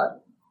of God.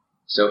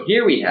 So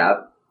here we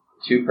have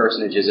two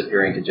personages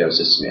appearing to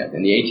Joseph Smith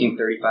in the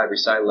 1835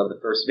 recital of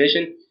the first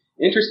vision.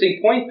 Interesting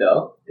point,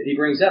 though, that he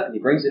brings up, and he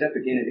brings it up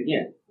again and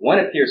again. One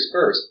appears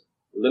first.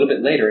 A little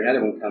bit later,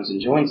 another one comes and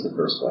joins the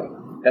first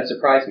one. That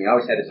surprised me. I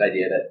always had this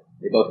idea that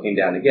they both came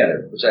down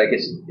together, which I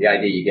guess is the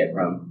idea you get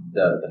from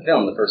the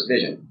film, The First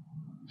Vision.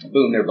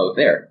 Boom, they're both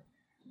there.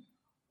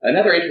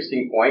 Another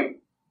interesting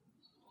point,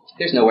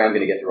 there's no way I'm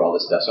going to get through all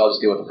this stuff, so I'll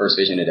just deal with the first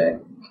vision today.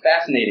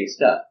 Fascinating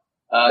stuff.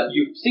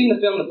 You've seen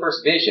the film The First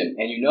Vision,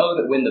 and you know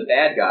that when the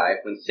bad guy,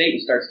 when Satan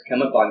starts to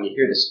come up on you, you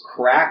hear this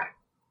crack,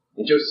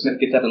 and Joseph Smith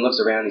gets up and looks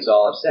around, and he's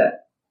all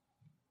upset.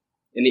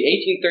 In the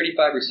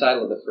 1835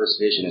 recital of The First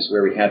Vision is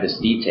where we have this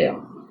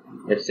detail.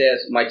 It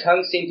says, My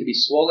tongue seemed to be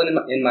swollen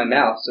in my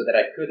mouth so that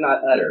I could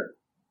not utter.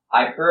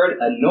 I heard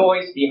a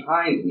noise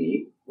behind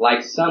me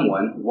like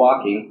someone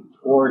walking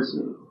towards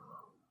me.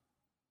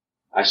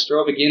 I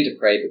strove again to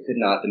pray, but could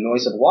not. The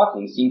noise of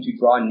walking seemed to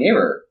draw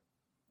nearer.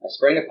 I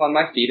sprang upon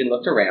my feet and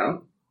looked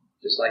around,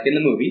 just like in the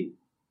movie,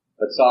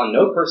 but saw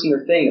no person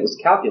or thing that was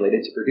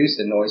calculated to produce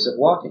the noise of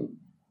walking.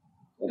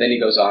 And then he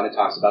goes on and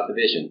talks about the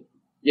vision.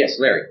 Yes,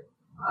 Larry?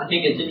 I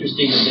think it's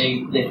interesting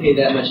that they pay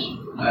that much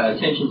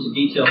attention to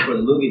detail for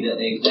the movie that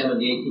they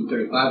examined the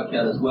 1835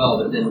 account as well,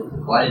 but then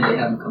why didn't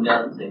they have him come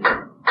down and say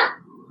that?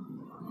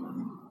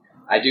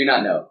 I do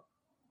not know.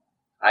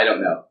 I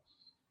don't know.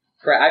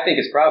 I think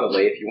it's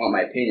probably, if you want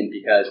my opinion,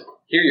 because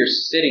here you're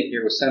sitting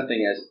here with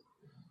something as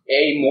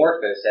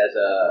amorphous as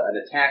an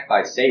attack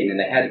by Satan, and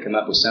they had to come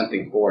up with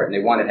something for it, and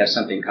they wanted to have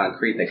something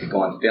concrete that could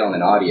go on film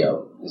and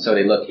audio, and so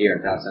they looked here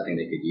and found something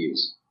they could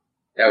use.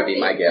 That would be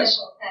my guess.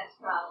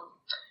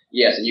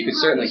 Yes, and you could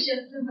certainly take,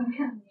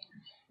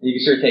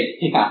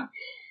 yeah,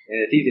 and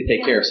it's easy to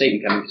take care of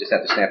Satan coming, you just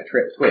have to snap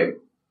a twig.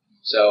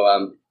 So,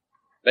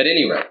 but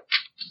anyway,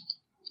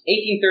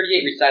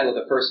 1838 recital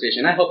of the first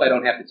vision. I hope I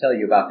don't have to tell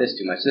you about this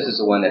too much. This is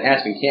the one that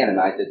has been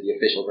canonized as the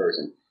official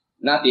version,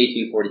 not the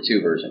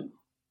 1842 version.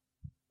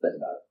 That's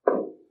about it.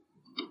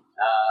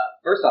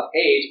 First off,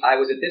 age,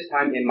 I was at this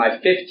time in my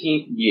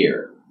 15th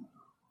year.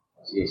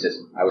 So he says,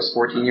 I was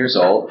 14 years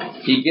old.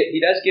 He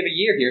does give a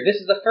year here. This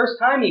is the first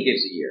time he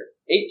gives a year,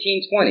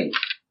 1820.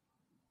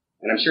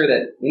 And I'm sure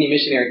that any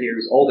missionary here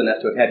who's old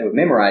enough to have had to have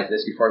memorized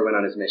this before he went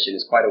on his mission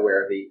is quite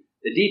aware of the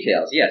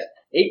details. Yes,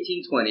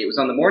 1820. It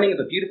was on the morning of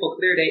a beautiful,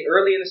 clear day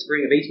early in the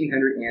spring of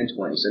 1820.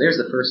 So there's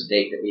the first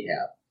date that we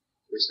have,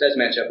 which does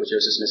match up with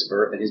Joseph Smith's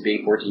birth and his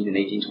being 14 in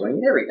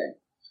 1820 and everything.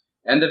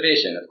 And the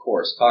vision, of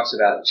course, talks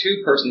about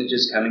two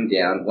personages coming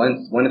down.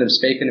 One of them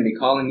spake unto me,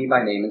 calling me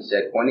by name, and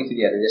said, pointing to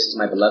the other, This is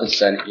my beloved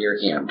Son, hear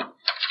him.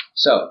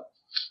 So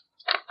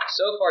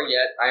far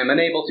yet, I am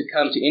unable to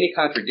come to any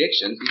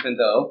contradictions, even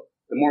though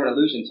the Mormon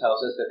allusion tells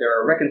us that there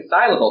are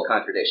reconcilable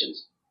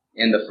contradictions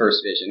in the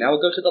first vision. Now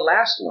we'll go to the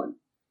last one.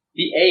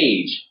 The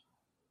age.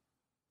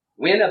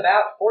 When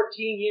about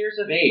 14 years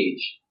of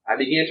age, I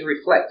began to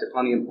reflect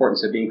upon the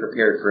importance of being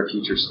prepared for a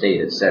future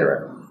state,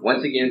 etc.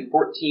 Once again,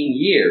 14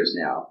 years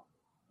now.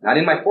 Not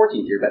in my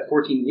 14th year, but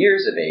 14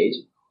 years of age.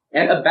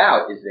 And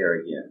about is there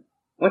again.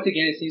 Once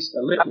again, it seems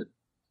a little...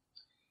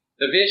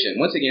 The vision,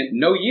 once again,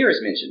 no year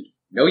is mentioned.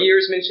 No year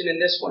is mentioned in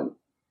this one.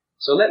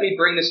 So let me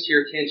bring this to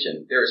your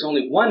attention. There is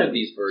only one of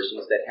these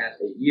versions that has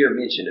a year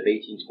mentioned of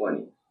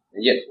 1820.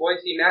 And yet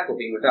Floyd C.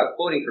 McElveen, without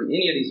quoting from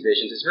any of these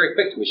visions, is very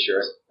quick to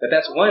assure us that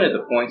that's one of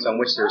the points on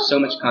which there is so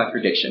much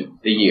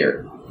contradiction, the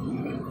year.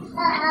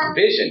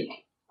 Vision.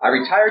 I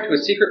retired to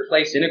a secret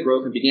place in a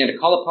grove and began to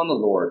call upon the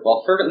Lord.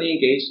 While fervently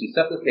engaged in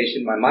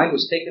supplication, my mind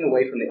was taken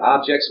away from the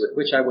objects with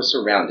which I was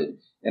surrounded,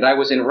 and I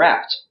was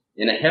enwrapped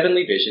in a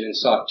heavenly vision and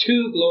saw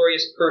two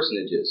glorious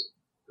personages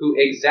who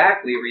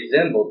exactly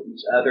resembled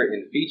each other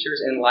in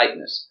features and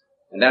likeness.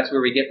 And that's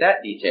where we get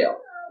that detail.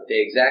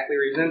 They exactly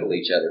resemble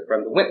each other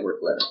from the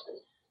Wentworth letter.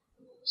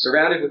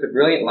 Surrounded with a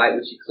brilliant light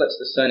which eclipsed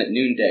the sun at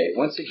noonday.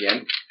 Once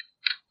again,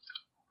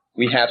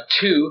 we have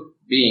two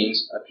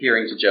beings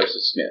appearing to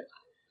Joseph Smith.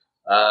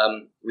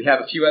 We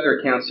have a few other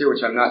accounts here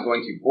which I'm not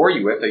going to bore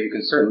you with, though you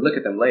can certainly look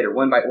at them later.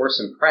 One by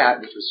Orson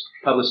Pratt, which was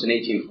published in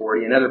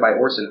 1840, another by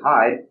Orson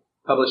Hyde,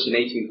 published in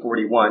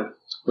 1841,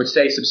 which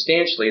say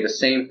substantially the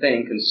same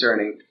thing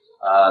concerning,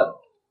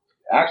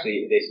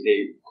 actually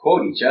they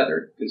quote each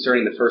other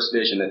concerning the first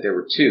vision, that there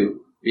were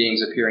two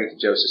beings appearing to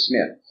Joseph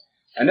Smith.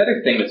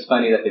 Another thing that's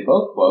funny that they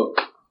both quote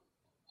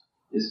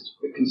is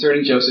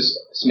concerning Joseph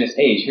Smith's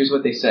age. Here's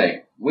what they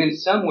say. When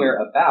somewhere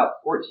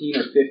about 14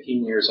 or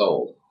 15 years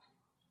old.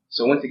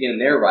 So once again, in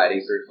their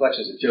writings, the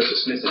reflections of Joseph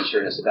Smith's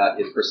unsureness about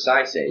his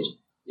precise age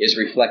is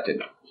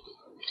reflected.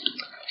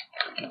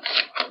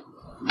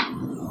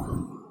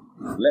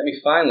 Let me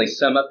finally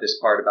sum up this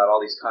part about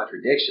all these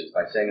contradictions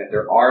by saying that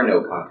there are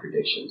no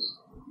contradictions.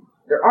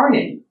 There aren't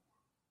any.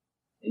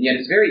 And yet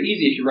it's very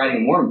easy if you're writing a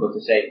Mormon book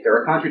to say, there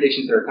are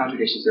contradictions, there are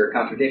contradictions, there are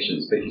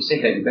contradictions. But if you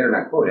say that, you better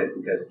not quote it,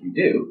 because if you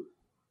do,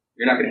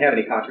 you're not going to have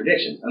any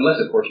contradictions.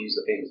 Unless, of course, you use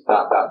the famous ...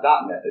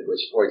 method,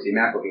 which Floyd C.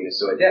 McElveen is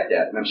so adept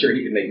at. And I'm sure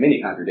he could make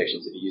many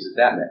contradictions if he uses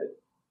that method.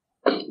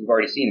 We've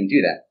already seen him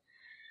do that.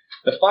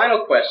 The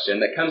final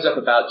question that comes up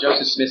about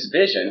Joseph Smith's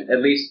vision,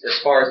 at least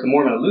as far as the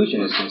Mormon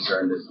illusion is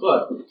concerned in this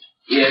book,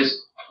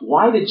 is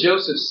why did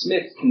Joseph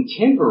Smith's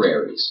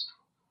contemporaries,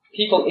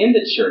 people in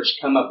the church,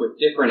 come up with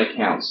different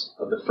accounts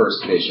of the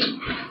first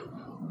vision?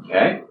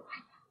 Okay?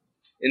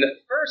 In the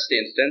first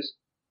instance,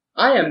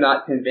 I am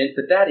not convinced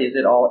that that is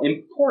at all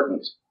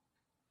important.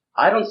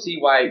 I don't see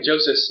why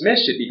Joseph Smith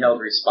should be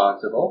held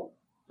responsible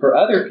for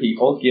other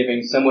people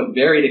giving somewhat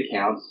varied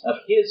accounts of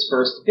his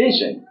first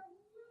vision.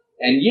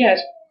 And yet,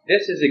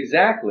 this is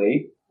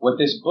exactly what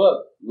this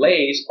book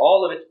lays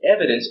all of its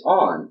evidence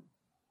on.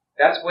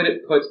 That's what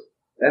it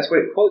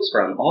quotes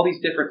from, all these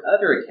different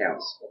other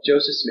accounts of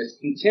Joseph Smith's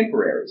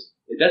contemporaries.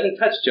 It doesn't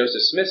touch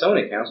Joseph Smith's own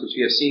accounts, which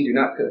we have seen do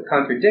not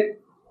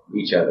contradict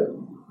each other.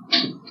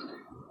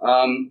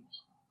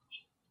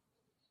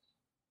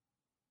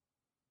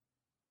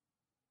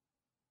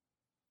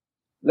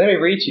 Let me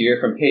read to you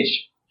here from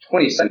page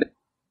 27.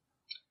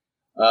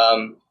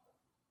 But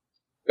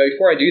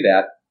before I do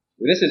that,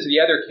 this is the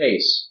other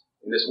case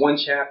in this one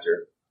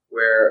chapter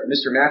where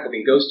Mr.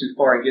 McElveen goes too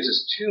far and gives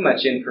us too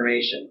much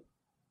information.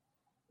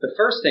 The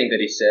first thing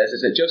that he says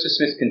is that Joseph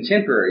Smith's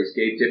contemporaries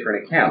gave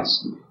different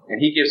accounts,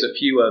 and he gives a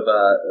few of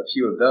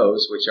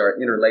those which are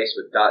interlaced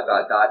with ...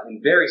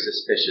 in very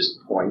suspicious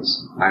points,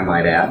 I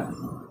might add.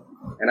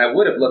 And I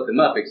would have looked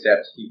them up,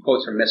 except he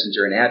quotes from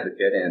Messenger and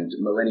Advocate and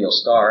Millennial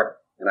Star,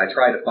 and I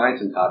tried to find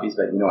some copies,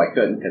 but I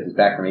couldn't, because it's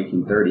back from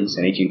 1830s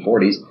and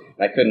 1840s,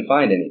 and I couldn't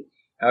find any.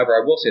 However,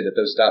 I will say that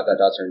those ...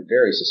 are in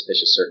very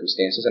suspicious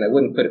circumstances, and I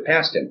wouldn't put it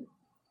past him.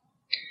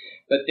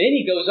 But then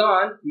he goes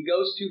on, he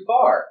goes too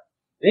far.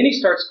 Then he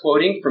starts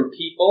quoting from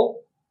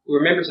people who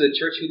were members of the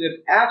church who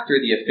lived after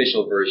the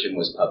official version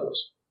was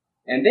published.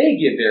 And they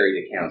give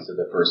varied accounts of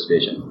the first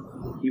vision.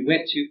 He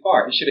went too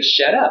far. He should have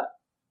shut up.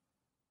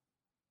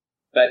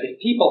 But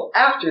if people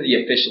after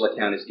the official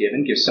account is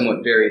given give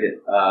somewhat varied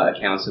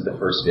accounts of the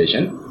first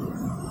vision,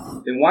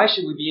 then why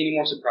should we be any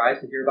more surprised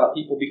to hear about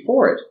people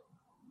before it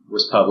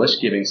was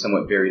published giving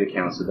somewhat varied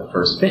accounts of the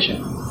first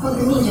vision? Well,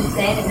 didn't he just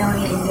say that no one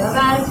even knew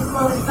about it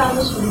before it was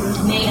published, when it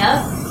was made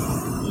up?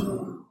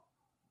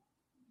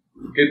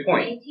 Good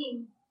point.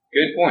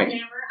 Good point.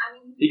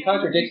 He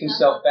contradicts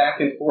himself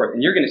back and forth,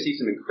 and you're going to see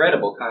some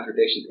incredible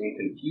contradictions and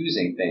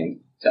confusing things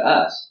to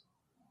us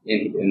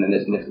in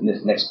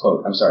this next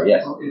quote. I'm sorry,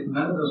 yes? Well, if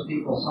none of those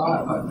people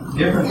saw it, what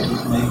difference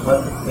does it make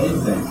what they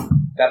think?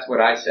 That's what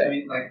I say. I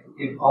mean, like,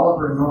 if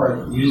Oliver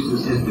North used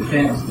as his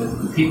defense that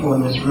the people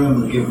in this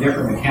room would give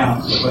different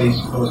accounts of what he's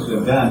supposed to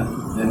have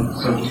done, then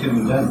so he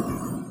couldn't have done it.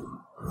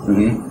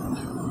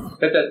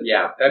 Mm-hmm. That'd be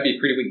a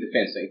pretty weak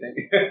defense, don't you think?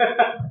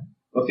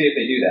 We'll see if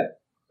they do that.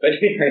 But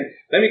anyway,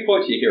 let me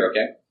quote you here,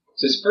 okay? It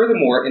says,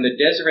 furthermore, in the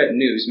Deseret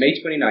News, May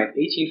 29,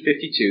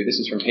 1852, this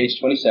is from page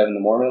 27,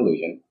 The Mormon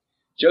Illusion,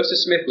 Joseph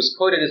Smith was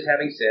quoted as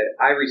having said,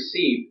 I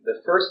received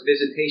the first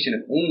visitation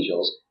of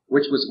angels,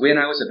 which was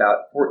when I was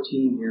about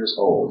 14 years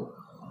old.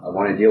 I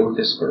want to deal with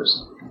this first.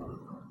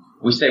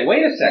 We say,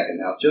 wait a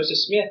second now,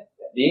 Joseph Smith,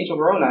 the angel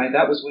Moroni,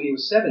 that was when he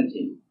was 17.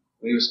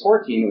 When he was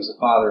 14, it was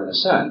the Father and the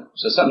Son.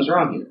 So something's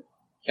wrong here,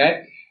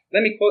 okay?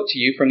 Let me quote to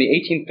you from the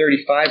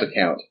 1835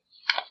 account.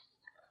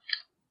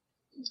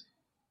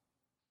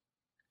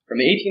 From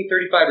the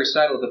 1835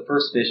 recital of the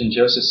first vision,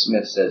 Joseph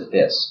Smith says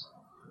this: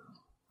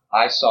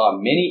 I saw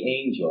many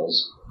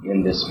angels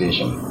in this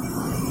vision.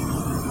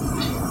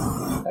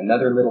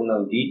 Another little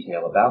known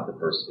detail about the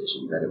first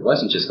vision, that it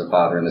wasn't just the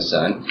Father and the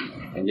Son,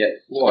 and yet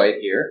Floyd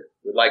here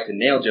would like to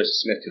nail Joseph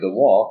Smith to the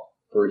wall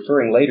for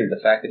referring later to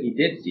the fact that he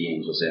did see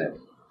angels in it,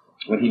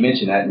 when he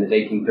mentioned that in his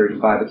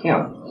 1835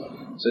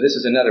 account. So this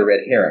is another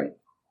red herring.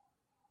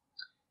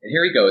 And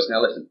here he goes.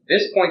 Now listen,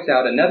 this points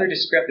out another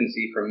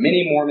discrepancy from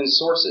many Mormon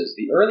sources.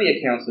 The early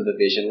accounts of the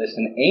vision list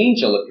an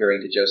angel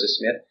appearing to Joseph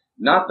Smith,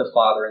 not the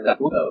Father and the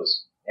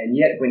those. And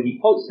yet when he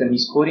quotes them,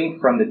 he's quoting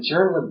from the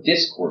Journal of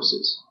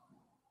Discourses.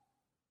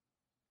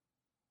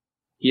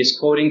 He is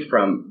quoting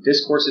from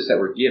discourses that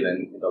were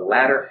given in the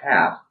latter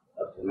half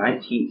of the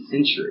 19th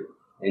century.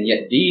 And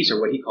yet these are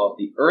what he calls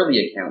the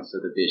early accounts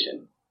of the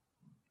vision.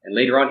 And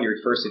later on he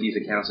refers to these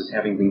accounts as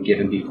having been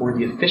given before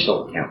the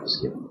official account was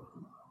given.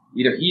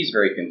 Either he's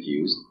very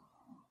confused.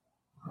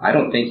 I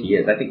don't think he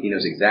is. I think he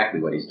knows exactly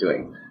what he's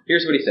doing.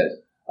 Here's what he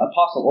says.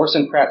 Apostle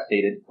Orson Pratt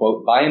stated,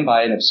 quote, by and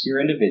by an obscure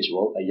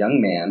individual, a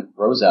young man,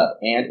 rose up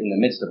and, in the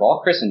midst of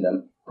all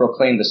Christendom,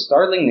 proclaimed the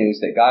startling news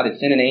that God had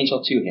sent an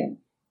angel to him. ...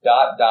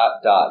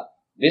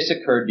 This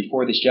occurred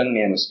before this young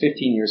man was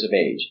 15 years of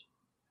age.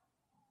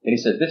 Then he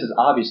says, this is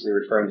obviously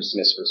referring to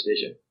Smith's first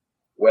vision.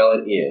 Well,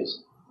 it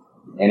is.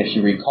 And if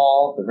you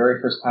recall the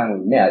very first time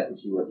we met,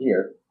 if you were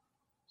here,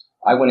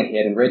 I went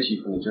ahead and read to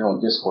you from the Journal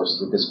of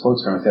Discourses that this quotes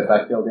from, except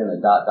I filled in a ...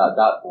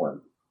 for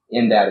him.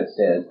 In that it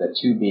says that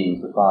two beings,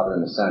 the Father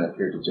and the Son,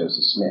 appeared to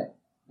Joseph Smith.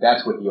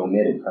 That's what he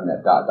omitted from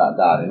that ...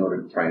 in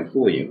order to try and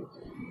fool you.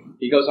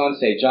 He goes on to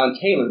say, John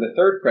Taylor, the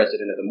third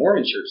president of the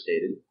Mormon Church,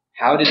 stated,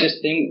 how did this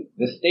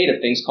state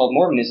of things called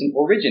Mormonism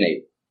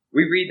originate?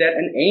 We read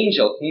that an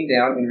angel came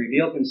down and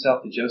revealed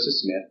himself to Joseph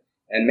Smith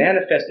and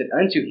manifested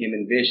unto him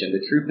in vision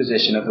the true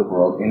position of the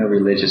world in a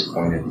religious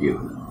point of view.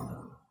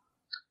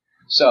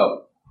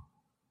 So,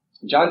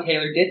 John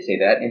Taylor did say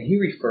that, and he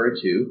referred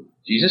to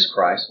Jesus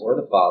Christ or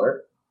the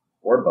Father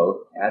or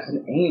both as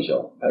an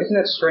angel. Now, isn't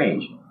that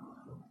strange?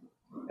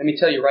 Let me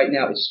tell you right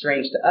now, it's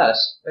strange to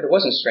us, but it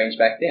wasn't strange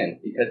back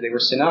then because they were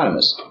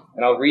synonymous.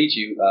 And I'll read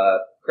you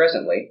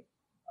presently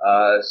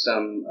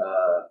some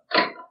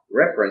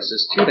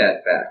references to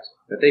that fact,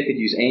 that they could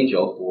use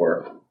angel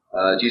for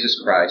Jesus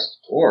Christ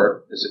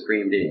or the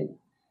Supreme Being.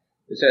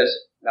 It says,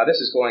 now this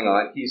is going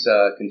on, he's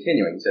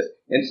continuing, he says,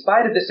 in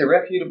spite of this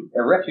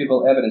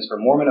irrefutable evidence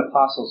from Mormon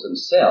apostles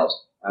themselves,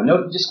 now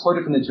note he just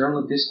quoted from the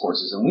Journal of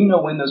Discourses, and we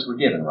know when those were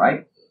given,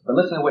 right? But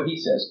listen to what he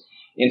says.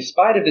 In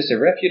spite of this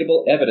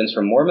irrefutable evidence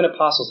from Mormon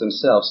apostles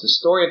themselves, the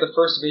story of the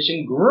first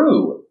vision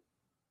grew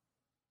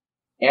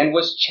and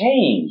was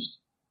changed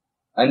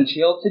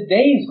until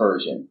today's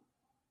version,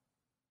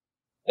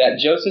 that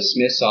Joseph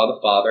Smith saw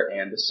the Father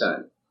and the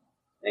Son.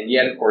 And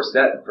yet, of course,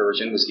 that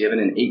version was given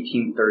in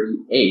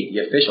 1838,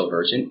 the official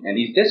version, and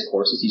these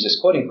discourses he's just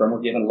quoting from were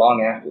given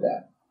long after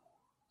that.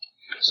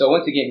 So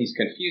once again, he's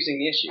confusing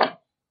the issue.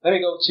 Let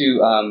me go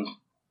to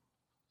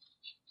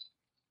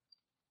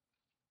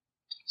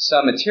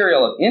some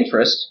material of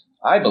interest,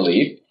 I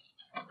believe,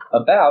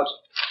 about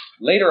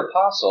later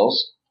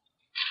apostles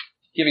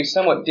giving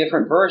somewhat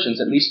different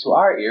versions, at least to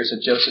our ears,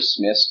 of Joseph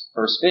Smith's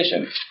first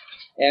vision.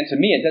 And to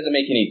me, it doesn't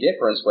make any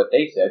difference what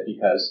they said,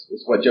 because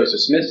it's what Joseph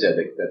Smith said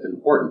that's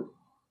important.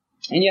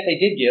 And yet they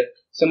did give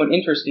somewhat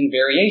interesting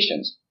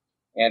variations.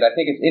 And I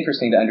think it's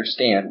interesting to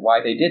understand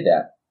why they did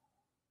that.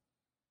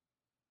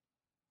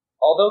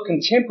 Although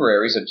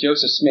contemporaries of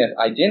Joseph Smith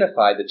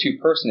identified the two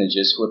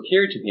personages who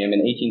appeared to him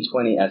in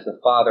 1820 as the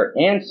Father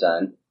and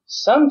Son,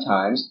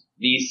 sometimes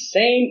these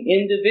same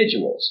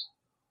individuals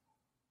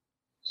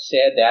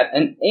said that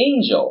an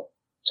angel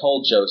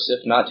told Joseph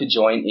not to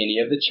join any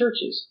of the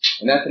churches.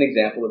 And that's an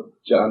example of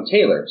John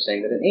Taylor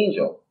saying that an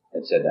angel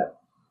had said that.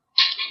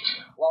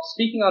 While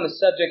speaking on the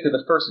subject of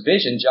the first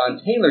vision, John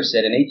Taylor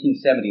said in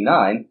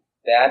 1879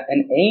 that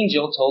an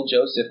angel told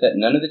Joseph that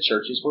none of the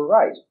churches were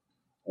right.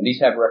 And these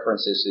have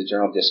references to the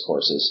Journal of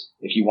Discourses,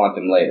 if you want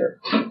them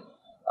later.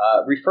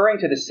 Referring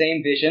to the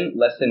same vision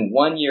less than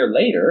 1 year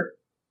later,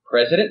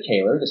 President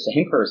Taylor, the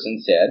same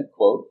person, said,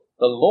 quote,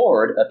 the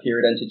Lord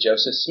appeared unto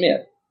Joseph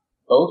Smith,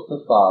 both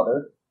the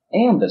Father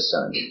and the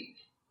Son.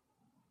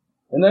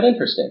 Isn't that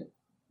interesting?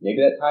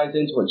 Maybe that ties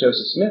into what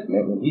Joseph Smith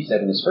meant when he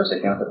said in his first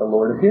account that the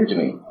Lord appeared to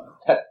me.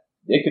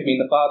 It could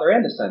mean the Father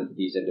and the Son to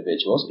these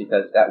individuals,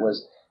 because that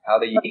was how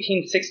the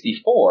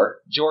 1864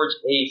 George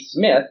A.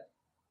 Smith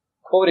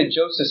quoted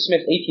Joseph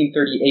Smith's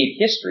 1838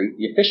 history,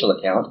 the official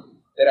account,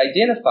 that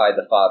identified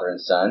the Father and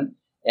Son,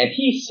 and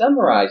he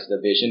summarized the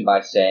vision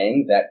by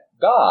saying that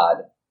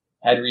God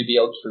had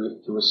revealed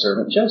truth to his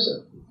servant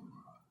Joseph.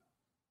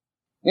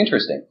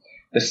 Interesting.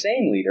 The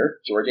same leader,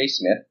 George A.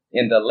 Smith,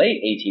 in the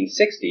late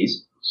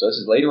 1860s, so this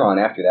is later on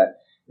after that,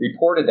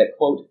 reported that,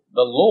 quote,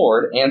 the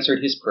Lord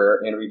answered his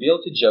prayer and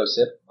revealed to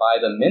Joseph by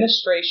the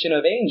ministration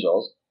of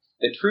angels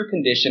the true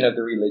condition of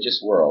the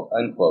religious world,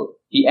 unquote.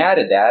 He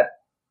added that,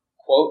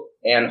 quote,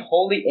 an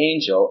holy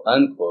angel,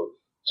 unquote,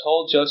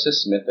 told Joseph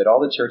Smith that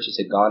all the churches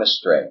had gone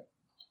astray.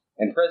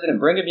 And President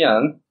Brigham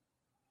Young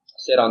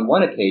said on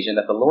one occasion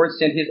that the Lord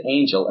sent his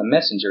angel, a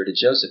messenger, to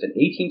Joseph in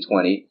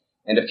 1820,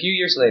 and a few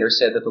years later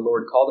said that the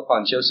Lord called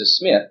upon Joseph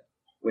Smith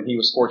when he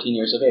was 14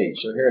 years of age.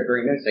 So here at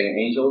very minute saying an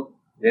angel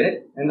did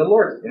it, and the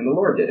Lord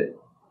did it.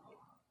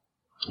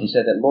 He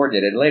said that Lord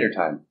did it at a later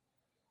time.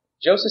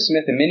 Joseph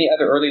Smith and many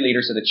other early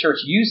leaders of the church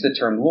used the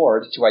term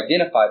Lord to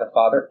identify the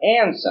Father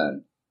and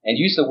Son, and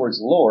used the words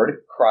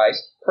Lord,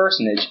 Christ,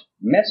 personage,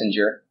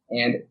 messenger,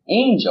 and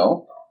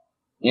angel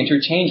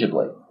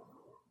interchangeably.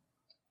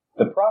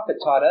 The prophet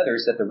taught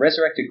others that the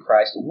resurrected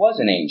Christ was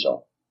an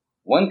angel.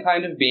 One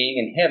kind of being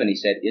in heaven, he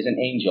said, is an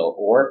angel,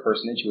 or a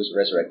personage who is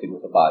resurrected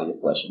with a body of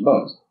flesh and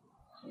bones.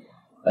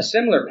 A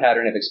similar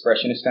pattern of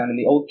expression is found in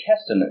the Old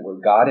Testament, where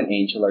God and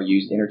angel are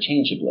used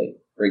interchangeably.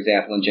 For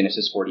example, in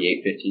Genesis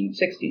 48:15,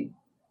 16.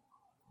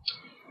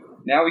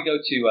 Now we go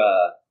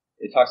to,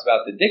 it talks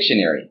about the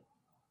dictionary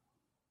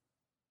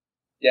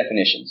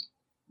definitions.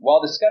 While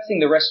discussing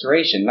the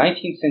Restoration,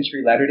 19th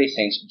century Latter-day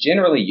Saints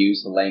generally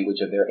use the language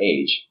of their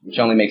age, which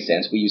only makes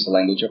sense. We use the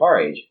language of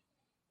our age.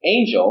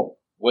 Angel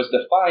was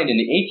defined in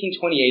the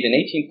 1828 and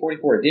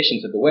 1844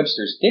 editions of the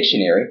Webster's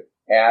Dictionary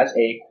as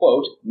a,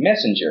 quote,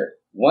 messenger,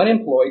 one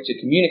employed to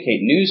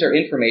communicate news or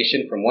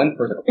information from one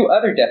person. Two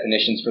other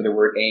definitions for the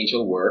word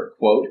angel were,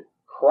 quote,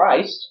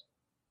 Christ,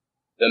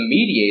 the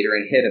mediator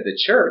and head of the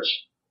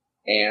church,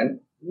 and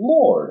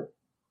Lord.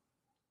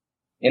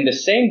 In the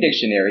same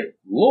dictionary,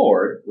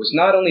 Lord was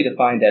not only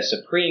defined as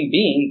supreme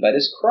being, but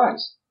as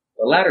Christ,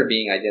 the latter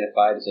being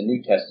identified as a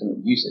New Testament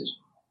usage.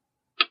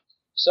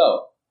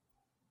 So,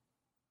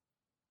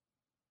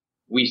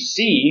 we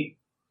see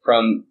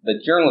from the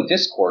Journal of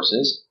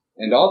Discourses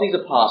and all these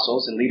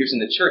apostles and leaders in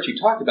the church who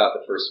talked about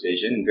the first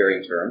vision in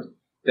varying terms,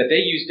 that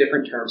they use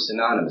different terms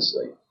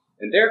synonymously.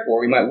 And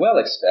therefore, we might well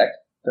expect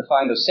to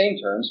find those same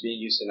terms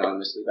being used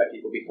synonymously by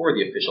people before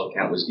the official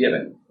account was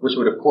given, which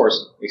would, of course,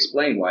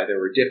 explain why there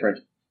were different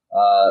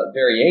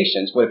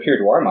variations, what appear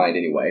to our mind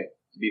anyway,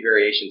 to be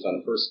variations on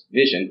the first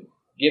vision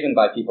given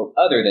by people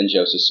other than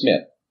Joseph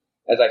Smith.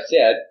 As I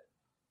said,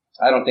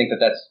 I don't think that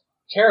that's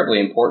terribly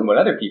important what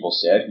other people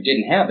said who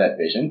didn't have that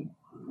vision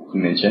to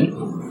mention,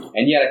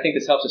 and yet I think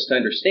this helps us to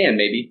understand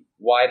maybe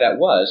why that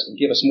was and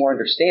give us more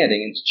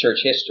understanding into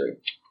church history.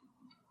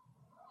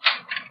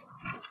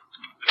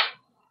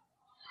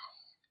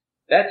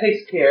 That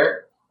takes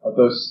care of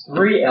those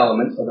three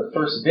elements of the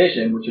first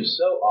vision, which is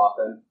so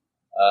often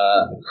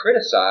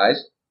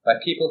criticized by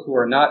people who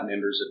are not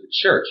members of the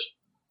church.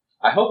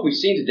 I hope we've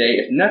seen today,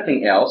 if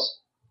nothing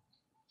else,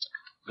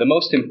 the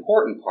most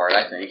important part,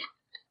 I think,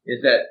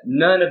 is that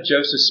none of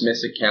Joseph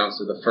Smith's accounts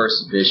of the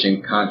first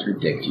vision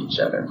contradict each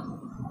other.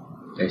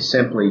 They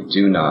simply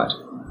do not.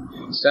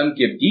 Some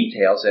give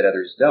details that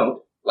others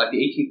don't, like the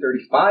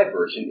 1835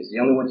 version is the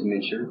only one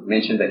to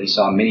mention that he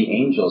saw many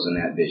angels in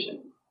that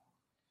vision.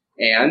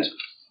 And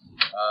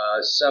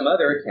some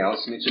other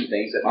accounts mention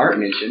things that aren't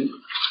mentioned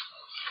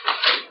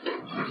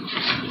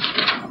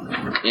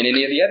in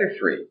any of the other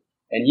three.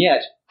 And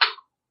yet,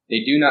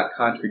 they do not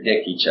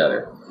contradict each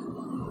other.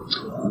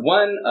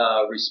 One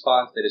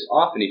response that is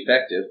often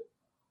effective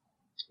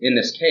in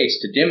this case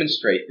to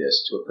demonstrate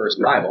this to a person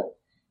in the Bible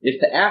is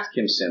to ask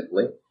him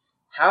simply,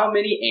 how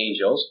many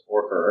angels,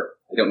 or her,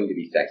 I don't mean to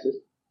be sexist,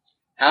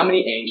 how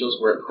many angels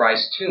were at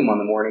Christ's tomb on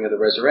the morning of the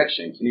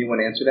resurrection? Can anyone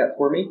answer that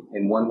for me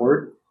in one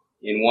word?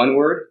 In one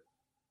word?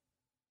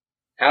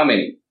 How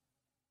many?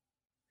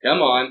 Come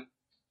on.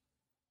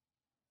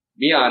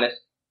 Be honest.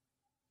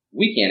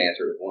 We can't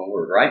answer it with one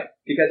word, right?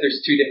 Because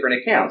there's two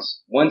different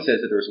accounts. One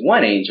says that there was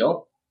one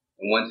angel,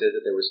 and one says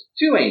that there was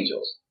two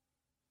angels.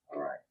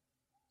 All right.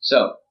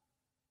 So,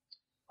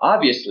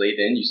 obviously,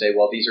 then you say,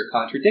 well, these are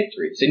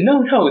contradictory. You say,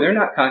 no, they're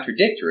not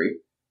contradictory.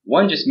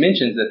 One just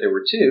mentions that there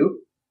were two,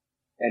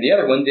 and the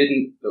other one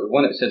didn't, the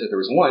one that says that there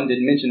was one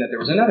didn't mention that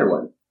there was another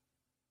one.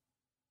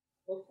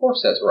 Well, of course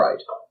that's right.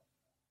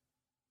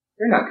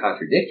 They're not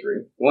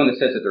contradictory. The one that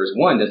says that there's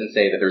one doesn't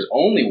say that there's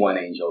only one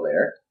angel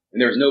there, and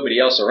there's nobody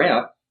else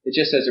around. It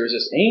just says there was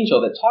this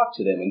angel that talked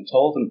to them and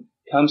told them,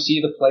 come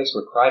see the place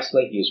where Christ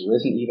lay. He is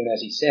risen even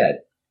as he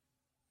said.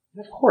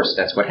 And of course,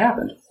 that's what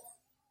happened.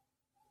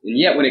 And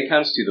yet, when it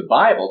comes to the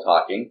Bible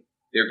talking,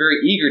 they're very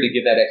eager to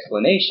give that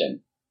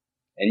explanation.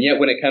 And yet,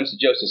 when it comes to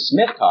Joseph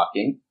Smith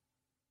talking,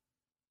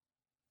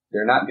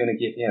 they're not going to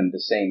give him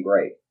the same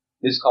break.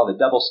 This is called a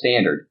double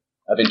standard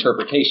of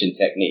interpretation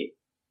technique.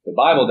 The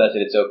Bible does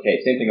it, it's okay.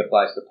 Same thing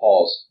applies to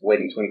Paul's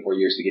waiting 24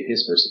 years to get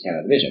his first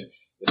account of the vision.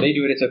 If they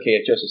do it, it's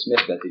okay. If Joseph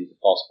Smith does it, he's a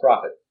false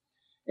prophet.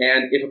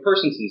 And if a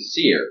person's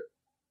sincere,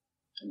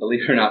 and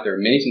believe it or not, there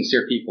are many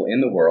sincere people in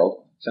the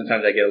world,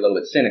 sometimes I get a little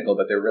bit cynical,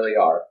 but there really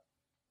are,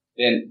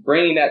 then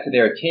bringing that to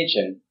their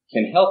attention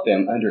can help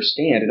them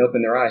understand and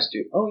open their eyes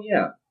to, oh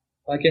yeah,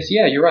 well, I guess,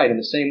 yeah, you're right. In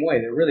the same way,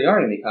 there really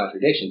aren't any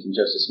contradictions in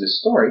Joseph Smith's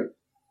story.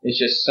 It's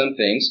just some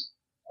things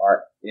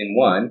are in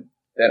one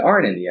that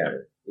aren't in the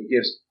other. It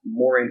gives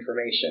more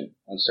information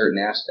on certain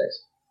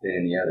aspects than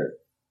in the other.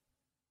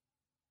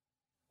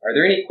 Are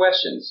there any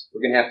questions?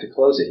 We're going to have to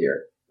close it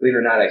here. Believe it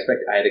or not, I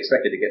had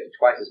expected to get to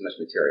twice as much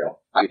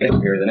material. I'm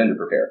prepare than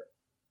under-prepare.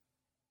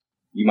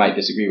 You might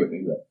disagree with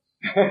me, but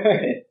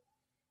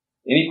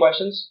Any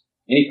questions?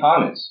 Any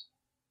comments?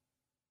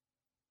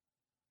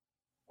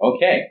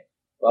 Okay.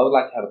 Well, I would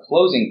like to have a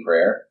closing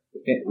prayer.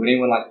 Would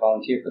anyone like to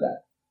volunteer for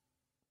that?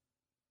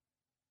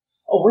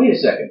 Oh, wait a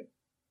second.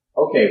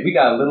 Okay, we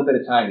got a little bit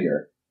of time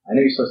here. I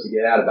know you're supposed to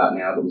get out about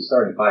now, but we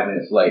started 5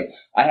 minutes late.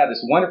 I have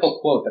this wonderful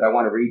quote that I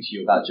want to read to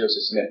you about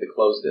Joseph Smith to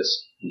close this,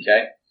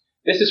 okay?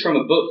 This is from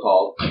a book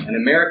called An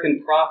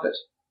American Prophet,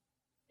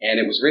 and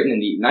it was written in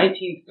the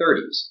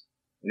 1930s.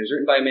 And it was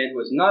written by a man who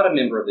was not a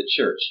member of the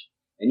church,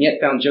 and yet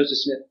found Joseph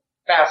Smith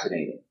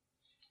fascinating.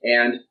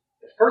 And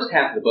the first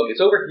half of the book,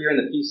 it's over here in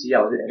the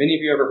PCL. Have any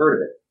of you ever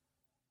heard of it?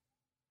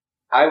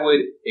 I would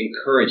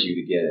encourage you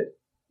to get it.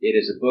 It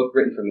is a book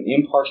written from an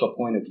impartial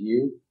point of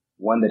view,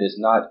 one that is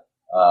not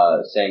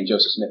saying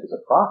Joseph Smith is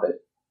a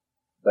prophet,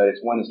 but it's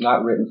one that's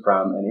not written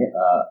from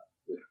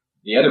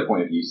the other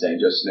point of view, saying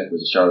Joseph Smith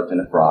was a charlatan,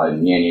 a fraud,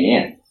 and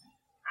yan.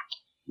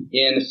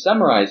 In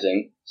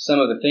summarizing some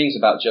of the things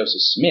about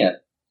Joseph Smith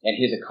and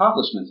his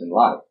accomplishments in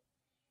life,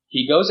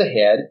 he goes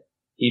ahead,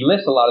 he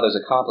lists a lot of those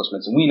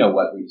accomplishments, and we know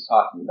what he's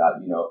talking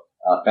about,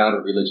 founder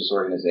of religious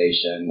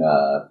organization,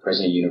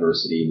 president of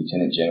university,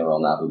 lieutenant general,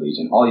 Nauvoo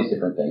Legion, all these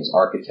different things,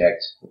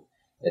 architect,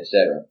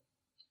 etc.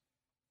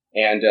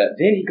 And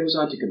then he goes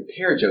on to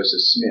compare Joseph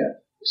Smith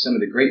with some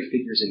of the great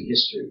figures in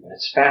history. And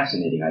it's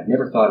fascinating. I've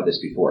never thought of this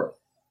before.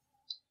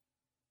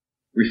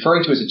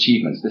 Referring to his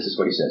achievements, this is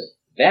what he says.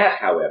 That,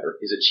 however,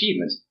 his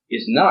achievements,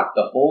 is not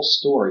the whole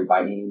story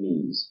by any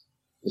means.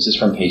 This is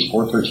from page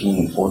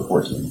 413 and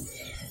 414.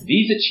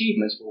 These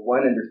achievements were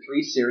won under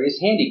 3 serious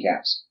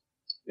handicaps.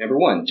 Number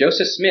 1,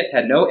 Joseph Smith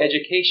had no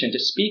education to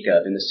speak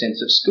of in the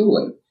sense of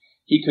schooling.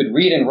 He could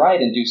read and write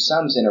and do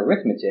sums in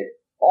arithmetic,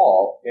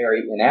 all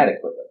very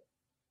inadequately.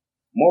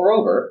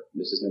 Moreover,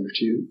 this is number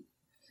 2,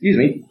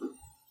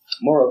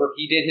 moreover,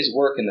 he did his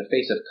work in the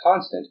face of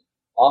constant,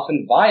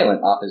 often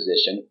violent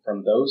opposition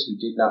from those who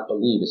did not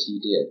believe as he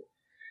did.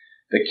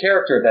 The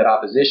character of that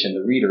opposition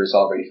the reader is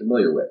already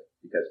familiar with,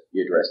 because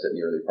he addressed it in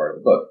the early part of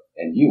the book,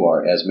 and you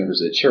are, as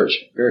members of the church,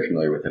 very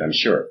familiar with it, I'm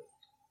sure.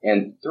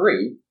 And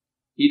 3,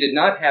 he did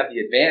not have the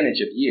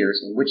advantage of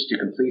years in which to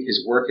complete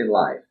his work in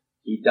life.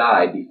 He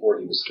died before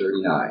he was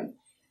 39.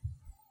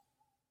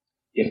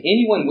 If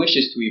anyone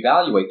wishes to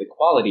evaluate the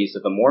qualities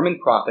of a Mormon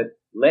prophet,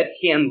 let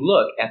him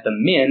look at the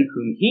men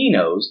whom he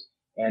knows,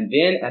 and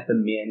then at the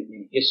men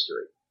in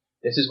history.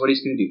 This is what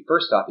he's going to do.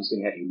 First off, he's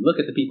going to have you look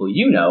at the people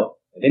you know,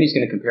 and then he's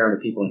going to compare them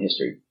to people in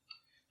history.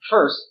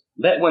 First,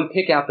 let one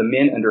pick out the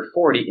men under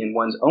 40 in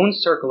one's own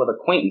circle of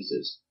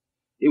acquaintances.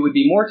 It would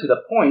be more to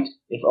the point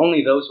if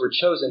only those were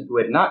chosen who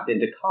had not been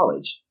to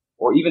college,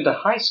 or even to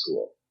high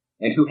school,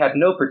 and who had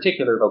no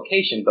particular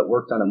vocation but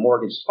worked on a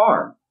mortgaged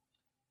farm.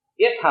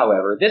 If,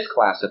 however, this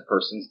class of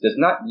persons does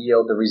not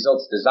yield the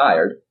results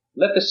desired,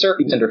 let the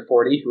circles under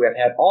 40 who have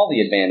had all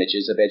the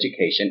advantages of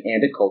education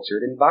and a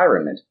cultured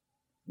environment.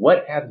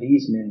 What have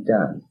these men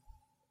done?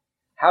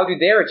 How do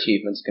their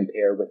achievements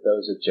compare with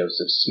those of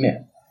Joseph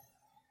Smith?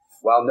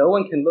 While no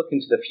one can look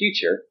into the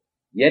future,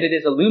 yet it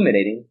is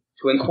illuminating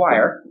to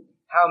inquire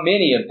how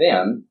many of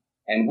them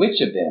and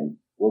which of them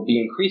will be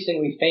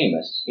increasingly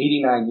famous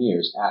 89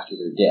 years after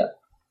their death.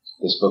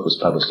 This book was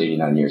published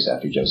 89 years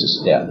after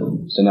Joseph's death.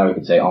 So now we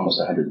could say almost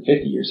 150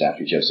 years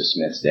after Joseph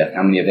Smith's death.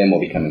 How many of them will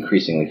become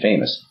increasingly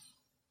famous?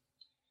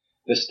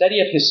 The study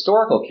of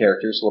historical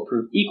characters will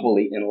prove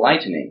equally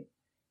enlightening.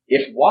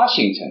 If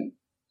Washington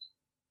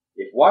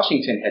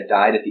had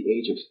died at the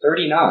age of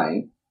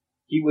 39,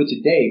 he would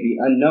today be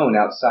unknown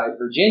outside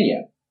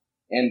Virginia,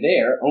 and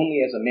there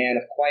only as a man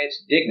of quiet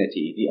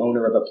dignity, the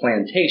owner of a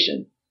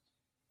plantation.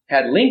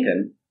 Had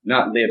Lincoln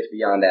not lived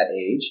beyond that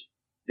age,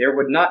 there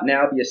would not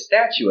now be a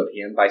statue of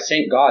him by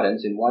St.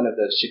 Gaudens in one of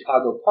the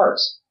Chicago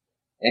parks,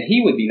 and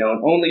he would be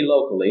known only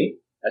locally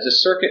as a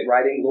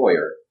circuit-riding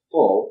lawyer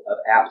full of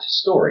apt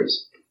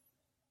stories.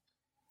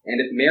 And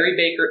if Mary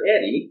Baker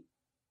Eddy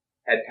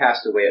had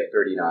passed away at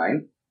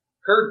 39,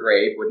 her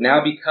grave would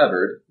now be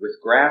covered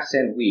with grass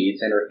and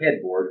weeds and her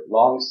headboard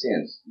long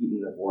since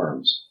eaten of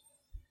worms.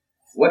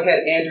 What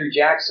had Andrew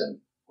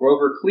Jackson,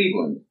 Grover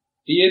Cleveland,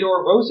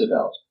 Theodore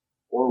Roosevelt,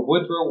 or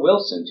Woodrow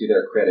Wilson to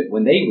their credit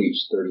when they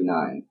reached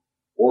 39,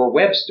 or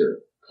Webster,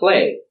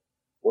 Clay,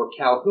 or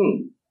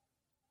Calhoun?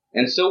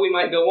 And so we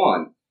might go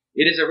on.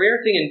 It is a rare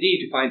thing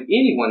indeed to find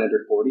anyone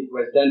under 40 who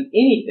has done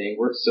anything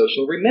worth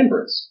social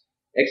remembrance,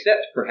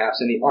 except perhaps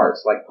in the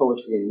arts like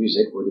poetry and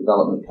music where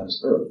development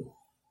comes early.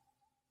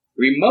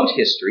 Remote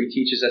history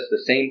teaches us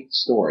the same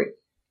story.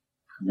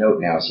 Note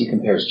now as he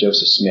compares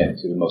Joseph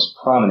Smith to the most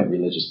prominent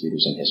religious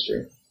leaders in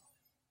history.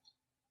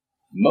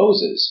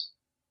 Moses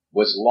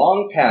was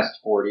long past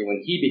 40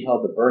 when he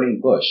beheld the burning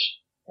bush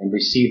and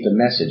received a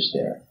message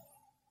there.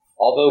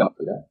 Although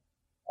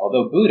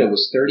Buddha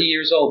was 30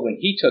 years old when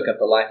he took up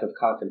the life of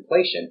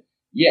contemplation,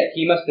 yet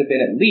he must have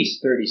been at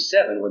least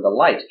 37 when the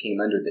light came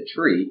under the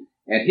tree,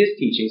 and his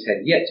teachings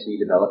had yet to be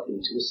developed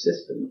into a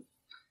system.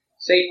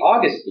 St.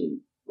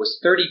 Augustine was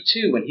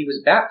 32 when he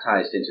was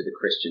baptized into the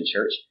Christian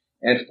church,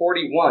 and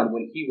 41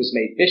 when he was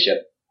made bishop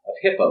of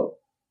Hippo.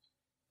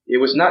 It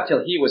was not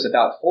till he was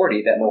about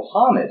 40 that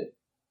Mohammed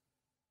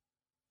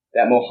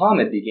that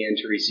Mohammed began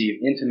to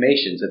receive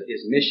intimations of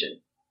his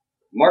mission.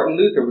 Martin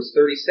Luther was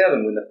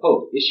 37 when the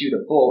Pope issued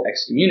a bull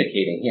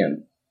excommunicating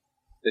him.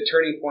 The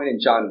turning point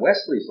in John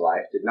Wesley's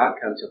life did not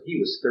come till he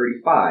was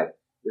 35,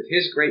 with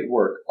his great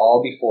work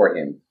all before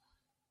him.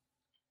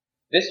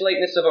 This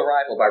lateness of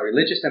arrival by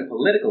religious and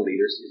political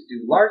leaders is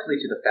due largely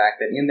to the fact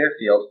that in their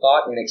field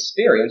thought and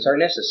experience are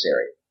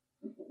necessary,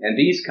 and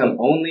these come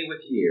only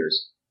with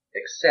years,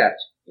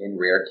 except in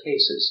rare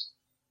cases.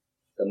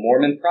 The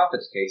Mormon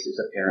prophet's case is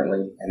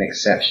apparently an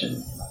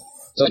exception.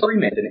 So more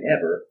than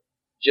ever,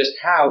 just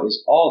how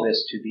is all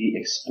this to be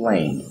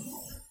explained?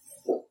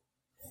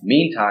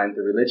 Meantime,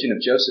 the religion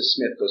of Joseph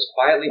Smith goes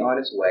quietly on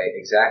its way,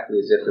 exactly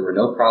as if there were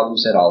no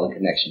problems at all in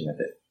connection with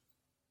it.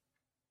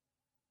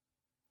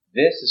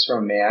 This is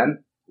from a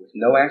man with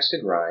no axe to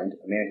grind,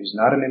 a man who's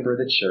not a member of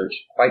the church,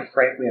 quite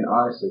frankly and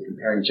honestly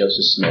comparing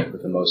Joseph Smith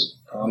with the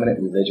most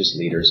prominent religious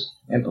leaders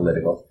and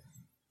political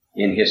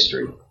in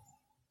history.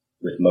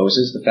 With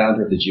Moses, the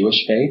founder of the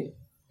Jewish faith,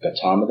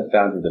 Gautama, the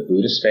founder of the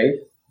Buddhist faith,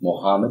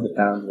 Muhammad, the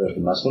founder of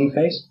the Muslim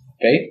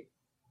faith,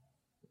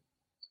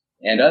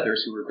 and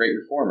others who were great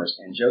reformers.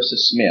 And Joseph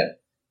Smith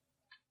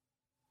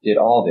did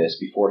all this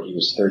before he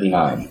was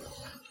 39.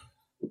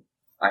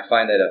 I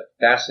find that a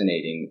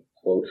fascinating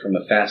quote from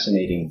a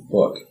fascinating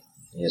book.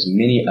 He has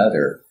many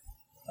other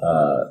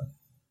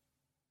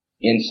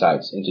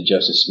insights into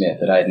Joseph Smith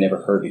that I had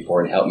never heard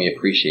before and helped me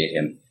appreciate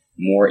him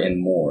more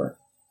and more.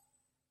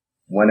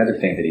 One other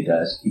thing that he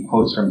does, he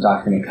quotes from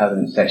Doctrine and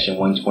Covenants, section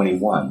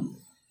 121.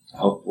 I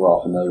hope we're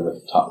all familiar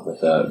with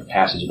the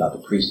passage about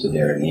the priesthood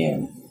there in the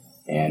end,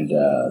 and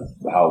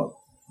how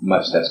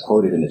much that's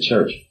quoted in the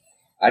church.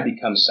 I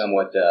become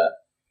somewhat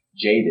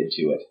jaded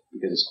to it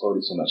because it's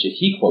quoted so much. If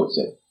he quotes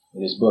it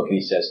in his book and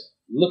he says,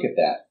 "Look at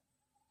that.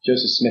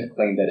 Joseph Smith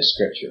claimed that as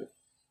scripture."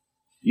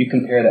 You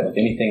compare that with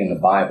anything in the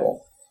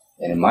Bible,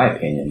 and in my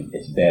opinion,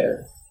 it's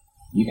better.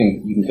 You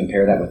can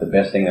compare that with the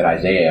best thing that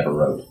Isaiah ever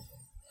wrote,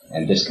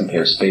 and this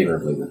compares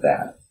favorably with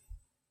that.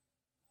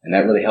 And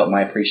that really helped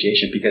my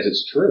appreciation because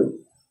it's true.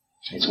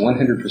 It's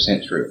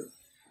 100% true.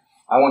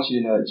 I want you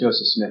to know that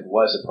Joseph Smith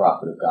was a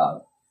prophet of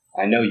God.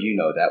 I know you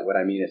know that. What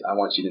I mean is I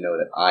want you to know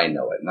that I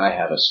know it, and I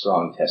have a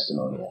strong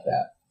testimony of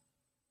that.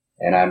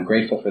 And I'm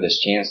grateful for this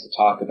chance to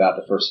talk about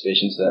the first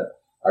visions, that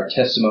our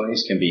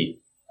testimonies can be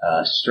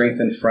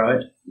strengthened from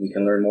it. We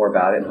can learn more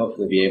about it and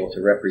hopefully be able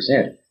to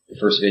represent the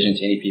first vision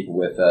to any people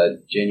with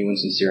genuine,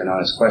 sincere, and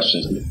honest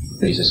questions of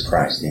Jesus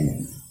Christ.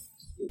 Amen.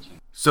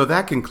 So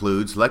that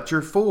concludes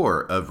Lecture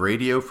 4 of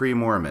Radio Free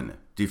Mormon,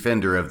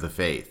 Defender of the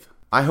Faith.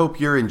 I hope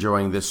you're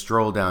enjoying this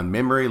stroll down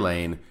memory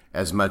lane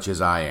as much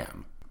as I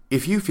am.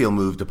 If you feel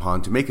moved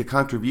upon to make a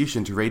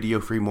contribution to Radio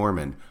Free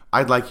Mormon,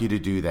 I'd like you to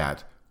do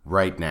that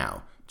right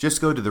now. Just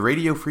go to the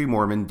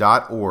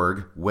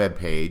radiofreemormon.org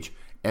webpage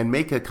and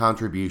make a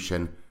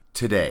contribution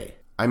today.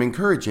 I'm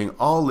encouraging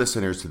all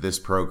listeners to this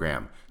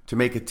program to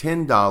make a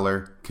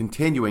 $10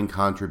 continuing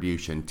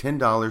contribution,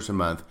 $10 a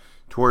month,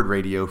 toward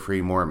Radio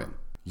Free Mormon.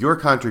 Your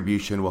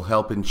contribution will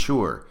help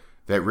ensure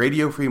that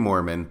Radio Free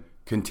Mormon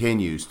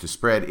continues to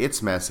spread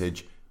its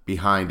message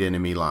behind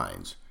enemy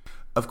lines.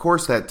 Of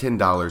course, that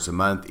 $10 a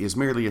month is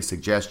merely a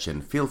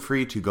suggestion. Feel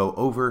free to go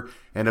over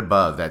and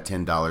above that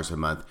 $10 a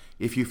month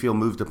if you feel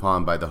moved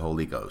upon by the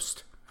Holy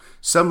Ghost.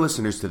 Some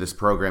listeners to this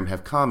program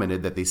have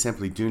commented that they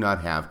simply do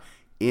not have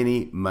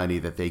any money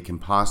that they can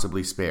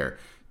possibly spare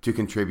to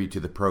contribute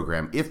to the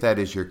program. If that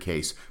is your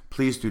case,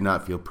 please do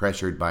not feel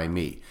pressured by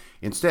me.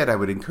 Instead, I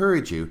would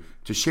encourage you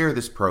to share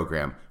this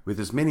program with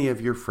as many of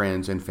your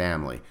friends and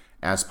family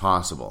as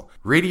possible.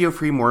 Radio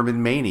Free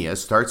Mormon Mania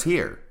starts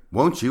here.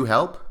 Won't you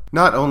help?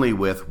 Not only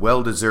with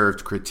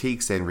well-deserved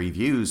critiques and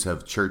reviews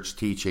of church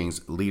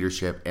teachings,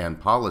 leadership,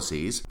 and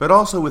policies, but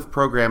also with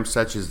programs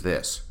such as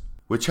this,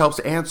 which helps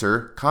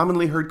answer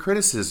commonly heard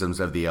criticisms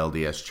of the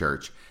LDS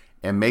Church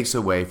and makes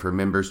a way for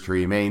members to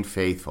remain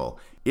faithful,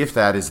 if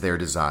that is their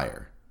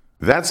desire.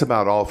 That's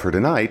about all for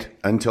tonight.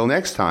 Until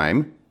next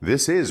time,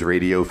 this is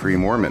Radio Free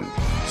Mormon,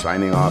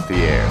 signing off the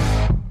air.